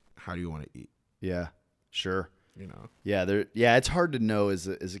 it's like, how do you want to eat? Yeah, sure. Yeah, it's hard to know as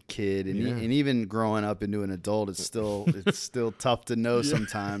a kid, and even growing up into an adult, it's still tough to know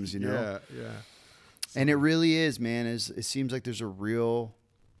sometimes, Yeah. And it really is, man. It seems like there's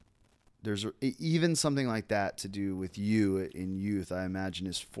even something like that to do with you in youth, I imagine,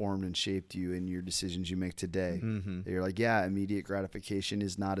 has formed and shaped you in your decisions you make today. Mm-hmm. You're like, immediate gratification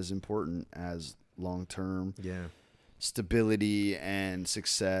is not as important as long-term stability and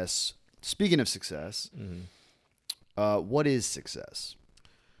success. Speaking of success, what is success?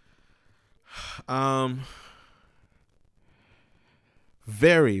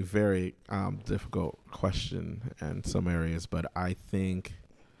 Very, very difficult question in some areas, but I think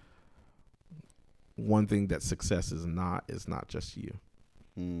one thing that success is not just you.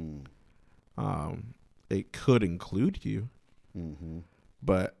 It could include you,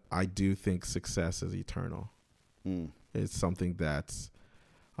 but I do think success is eternal. It's something that's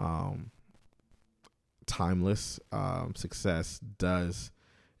timeless. Success does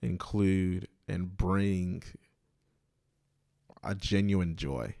include and bring a genuine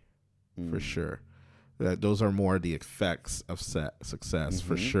joy, for sure. That those are more the effects of success,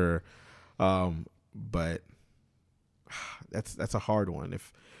 for sure. But that's a hard one.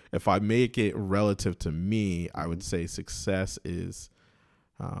 If I make it relative to me, I would say success is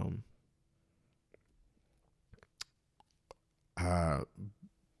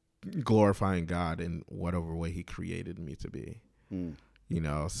glorifying God in whatever way He created me to be.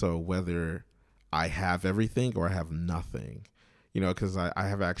 So whether I have everything or I have nothing, because I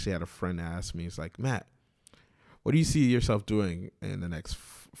have actually had a friend ask me, he's like, Matt, what do you see yourself doing in the next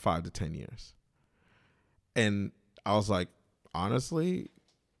 5 to 10 years? And I was like, honestly,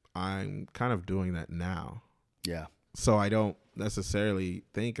 I'm kind of doing that now. Yeah. So I don't necessarily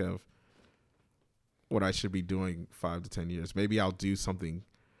think of what I should be doing 5 to 10 years. Maybe I'll do something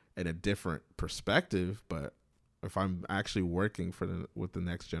in a different perspective, but if I'm actually working with the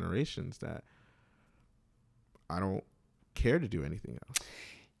next generations, that I don't care to do anything else.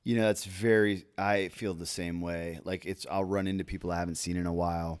 I feel the same way. Like I'll run into people I haven't seen in a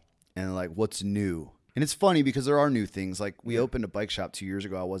while, and like what's new. And it's funny because there are new things. Like we opened a bike shop 2 years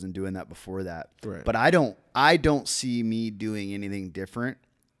ago. I wasn't doing that before that. Right. But I don't see me doing anything different.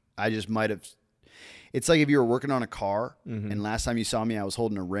 I just might have. It's like if you were working on a car and last time you saw me, I was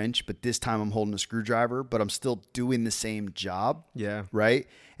holding a wrench, but this time I'm holding a screwdriver, but I'm still doing the same job. Yeah. Right.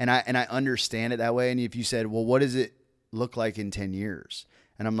 And I understand it that way. And if you said, well, what does it look like in 10 years?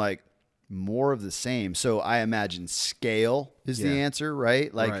 And I'm like, more of the same. So I imagine scale is the answer,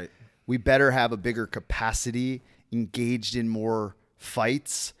 right? Like we better have a bigger capacity, engaged in more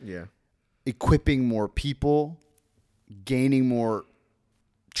fights, equipping more people, gaining more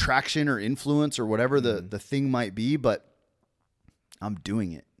traction or influence or whatever the thing might be, but I'm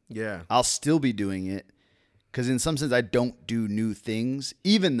doing it. Yeah. I'll still be doing it because in some sense I don't do new things,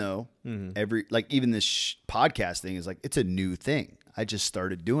 even though even this podcast thing is like, it's a new thing. I just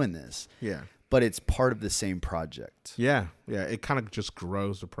started doing this. Yeah. But it's part of the same project. Yeah. Yeah. It kind of just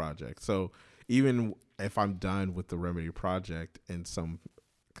grows the project. So even if I'm done with the Remedy project in some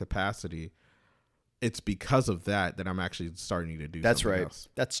capacity, it's because of that I'm actually starting to do That's something right. else.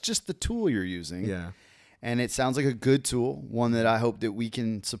 That's just the tool you're using. Yeah. And it sounds like a good tool, one that I hope that we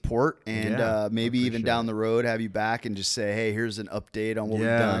can support and maybe even down the road have you back and just say, hey, here's an update on what we've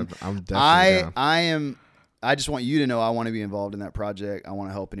done. I'm definitely down. I just want you to know I want to be involved in that project. I want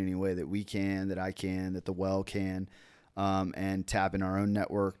to help in any way that we can, that I can, that the well can, and tap in our own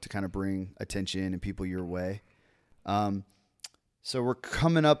network to kind of bring attention and people your way. So we're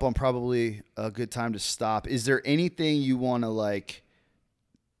coming up on probably a good time to stop. Is there anything you want to like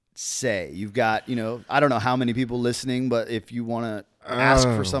say? You've got, I don't know how many people listening, but if you want to ask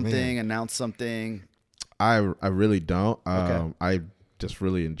for something, announce something. I really don't. Okay. I just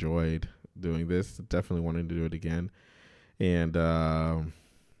really enjoyed doing this. Definitely wanting to do it again. And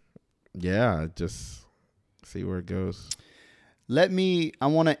just see where it goes. I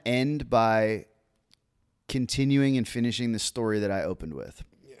want to end by continuing and finishing the story that I opened with.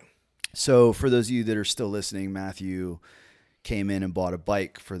 Yeah. So for those of you that are still listening, Matthew came in and bought a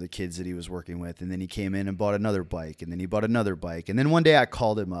bike for the kids that he was working with. And then he came in and bought another bike. And then he bought another bike. And then one day I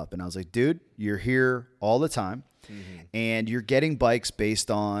called him up and I was like, dude, you're here all the time. And you're getting bikes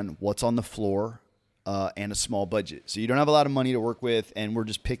based on what's on the floor and a small budget. So you don't have a lot of money to work with. And we're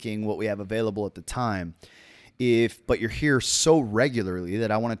just picking what we have available at the time. But you're here so regularly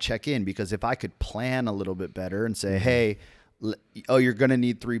that I want to check in, because if I could plan a little bit better and say, hey, you're going to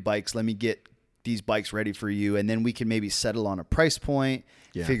need 3 bikes. Let me get these bikes ready for you. And then we can maybe settle on a price point,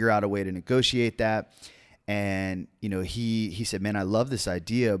 figure out a way to negotiate that. And, he said, man, I love this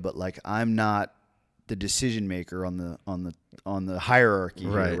idea, but like, I'm not the decision maker on the hierarchy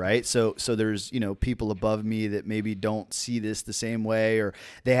here, right? So there's, people above me that maybe don't see this the same way, or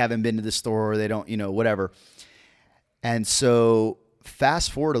they haven't been to the store, or they don't, whatever. And so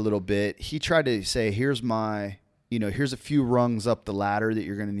fast forward a little bit, he tried to say, here's a few rungs up the ladder that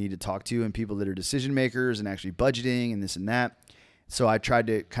you're going to need to talk to, and people that are decision makers and actually budgeting and this and that. So I tried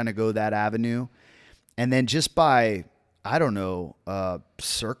to kind of go that avenue. And then just by,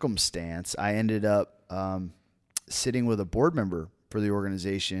 circumstance, I ended up sitting with a board member for the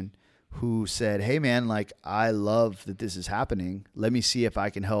organization who said, hey man, like, I love that this is happening. Let me see if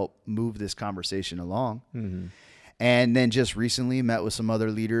I can help move this conversation along. Mm-hmm. And then just recently met with some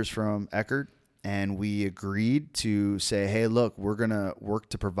other leaders from Eckerd, and we agreed to say, hey, look, we're going to work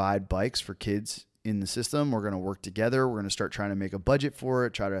to provide bikes for kids in the system. We're going to work together. We're going to start trying to make a budget for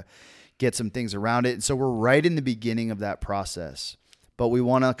it, try to get some things around it. And so we're right in the beginning of that process. But we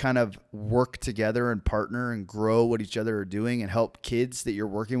want to kind of work together and partner and grow what each other are doing and help kids that you're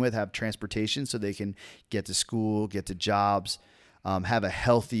working with have transportation so they can get to school, get to jobs, have a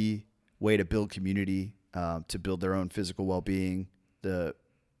healthy way to build community, to build their own physical well-being, the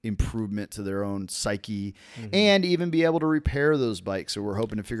improvement to their own psyche, and even be able to repair those bikes. So we're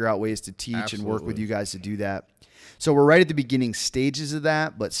hoping to figure out ways to teach and work with you guys to do that. So we're right at the beginning stages of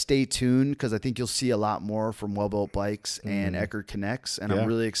that, but stay tuned, because I think you'll see a lot more from Well Built Bikes and Eckerd Connects, and I'm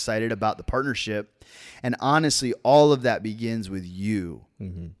really excited about the partnership. And honestly, all of that begins with you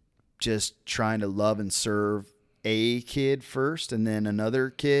just trying to love and serve a kid first and then another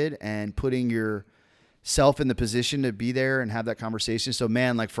kid, and putting yourself in the position to be there and have that conversation. So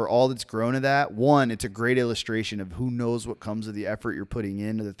man, like, for all that's grown of that, one, it's a great illustration of who knows what comes of the effort you're putting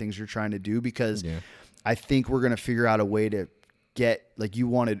into the things you're trying to do, because I think we're going to figure out a way to get, like, you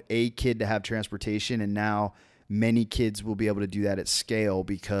wanted a kid to have transportation, and now many kids will be able to do that at scale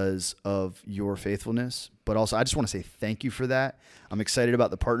because of your faithfulness. But also, I just want to say thank you for that. I'm excited about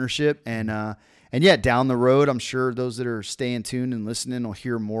the partnership, and And yeah, down the road, I'm sure those that are staying tuned and listening will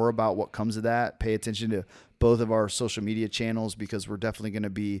hear more about what comes of that. Pay attention to both of our social media channels, because we're definitely going to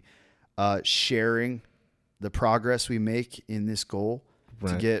be sharing the progress we make in this goal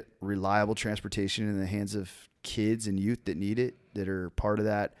to get reliable transportation in the hands of kids and youth that need it, that are part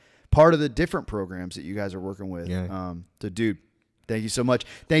of the different programs that you guys are working with. Yeah. So dude, thank you so much.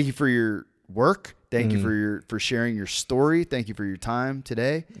 Thank you for your work. Thank you for sharing your story. Thank you for your time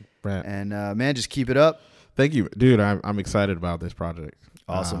today. Right. And man, just keep it up. Thank you, dude. I'm excited about this project.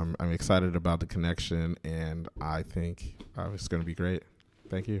 Awesome. I'm excited about the connection, and I think it's going to be great.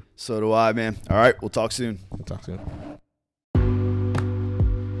 Thank you. So do I, man. All right, we'll talk soon. Talk soon.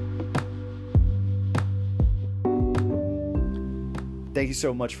 Thank you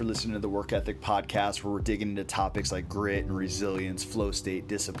so much for listening to the Work Ethic Podcast, where we're digging into topics like grit and resilience, flow state,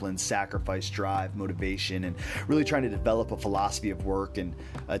 discipline, sacrifice, drive, motivation, and really trying to develop a philosophy of work and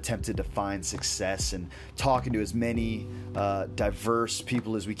attempt to define success, and talking to as many diverse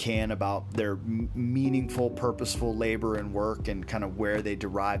people as we can about their meaningful, purposeful labor and work, and kind of where they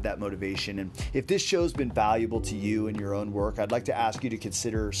derive that motivation. And if this show's been valuable to you in your own work, I'd like to ask you to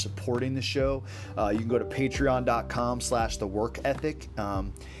consider supporting the show. You can go to patreon.com/theworkethic.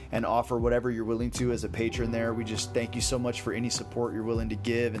 And offer whatever you're willing to as a patron there. We just thank you so much for any support you're willing to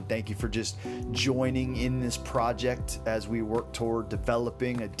give, and thank you for just joining in this project as we work toward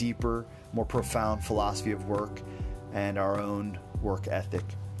developing a deeper, more profound philosophy of work and our own work ethic.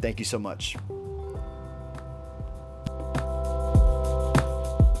 Thank you so much.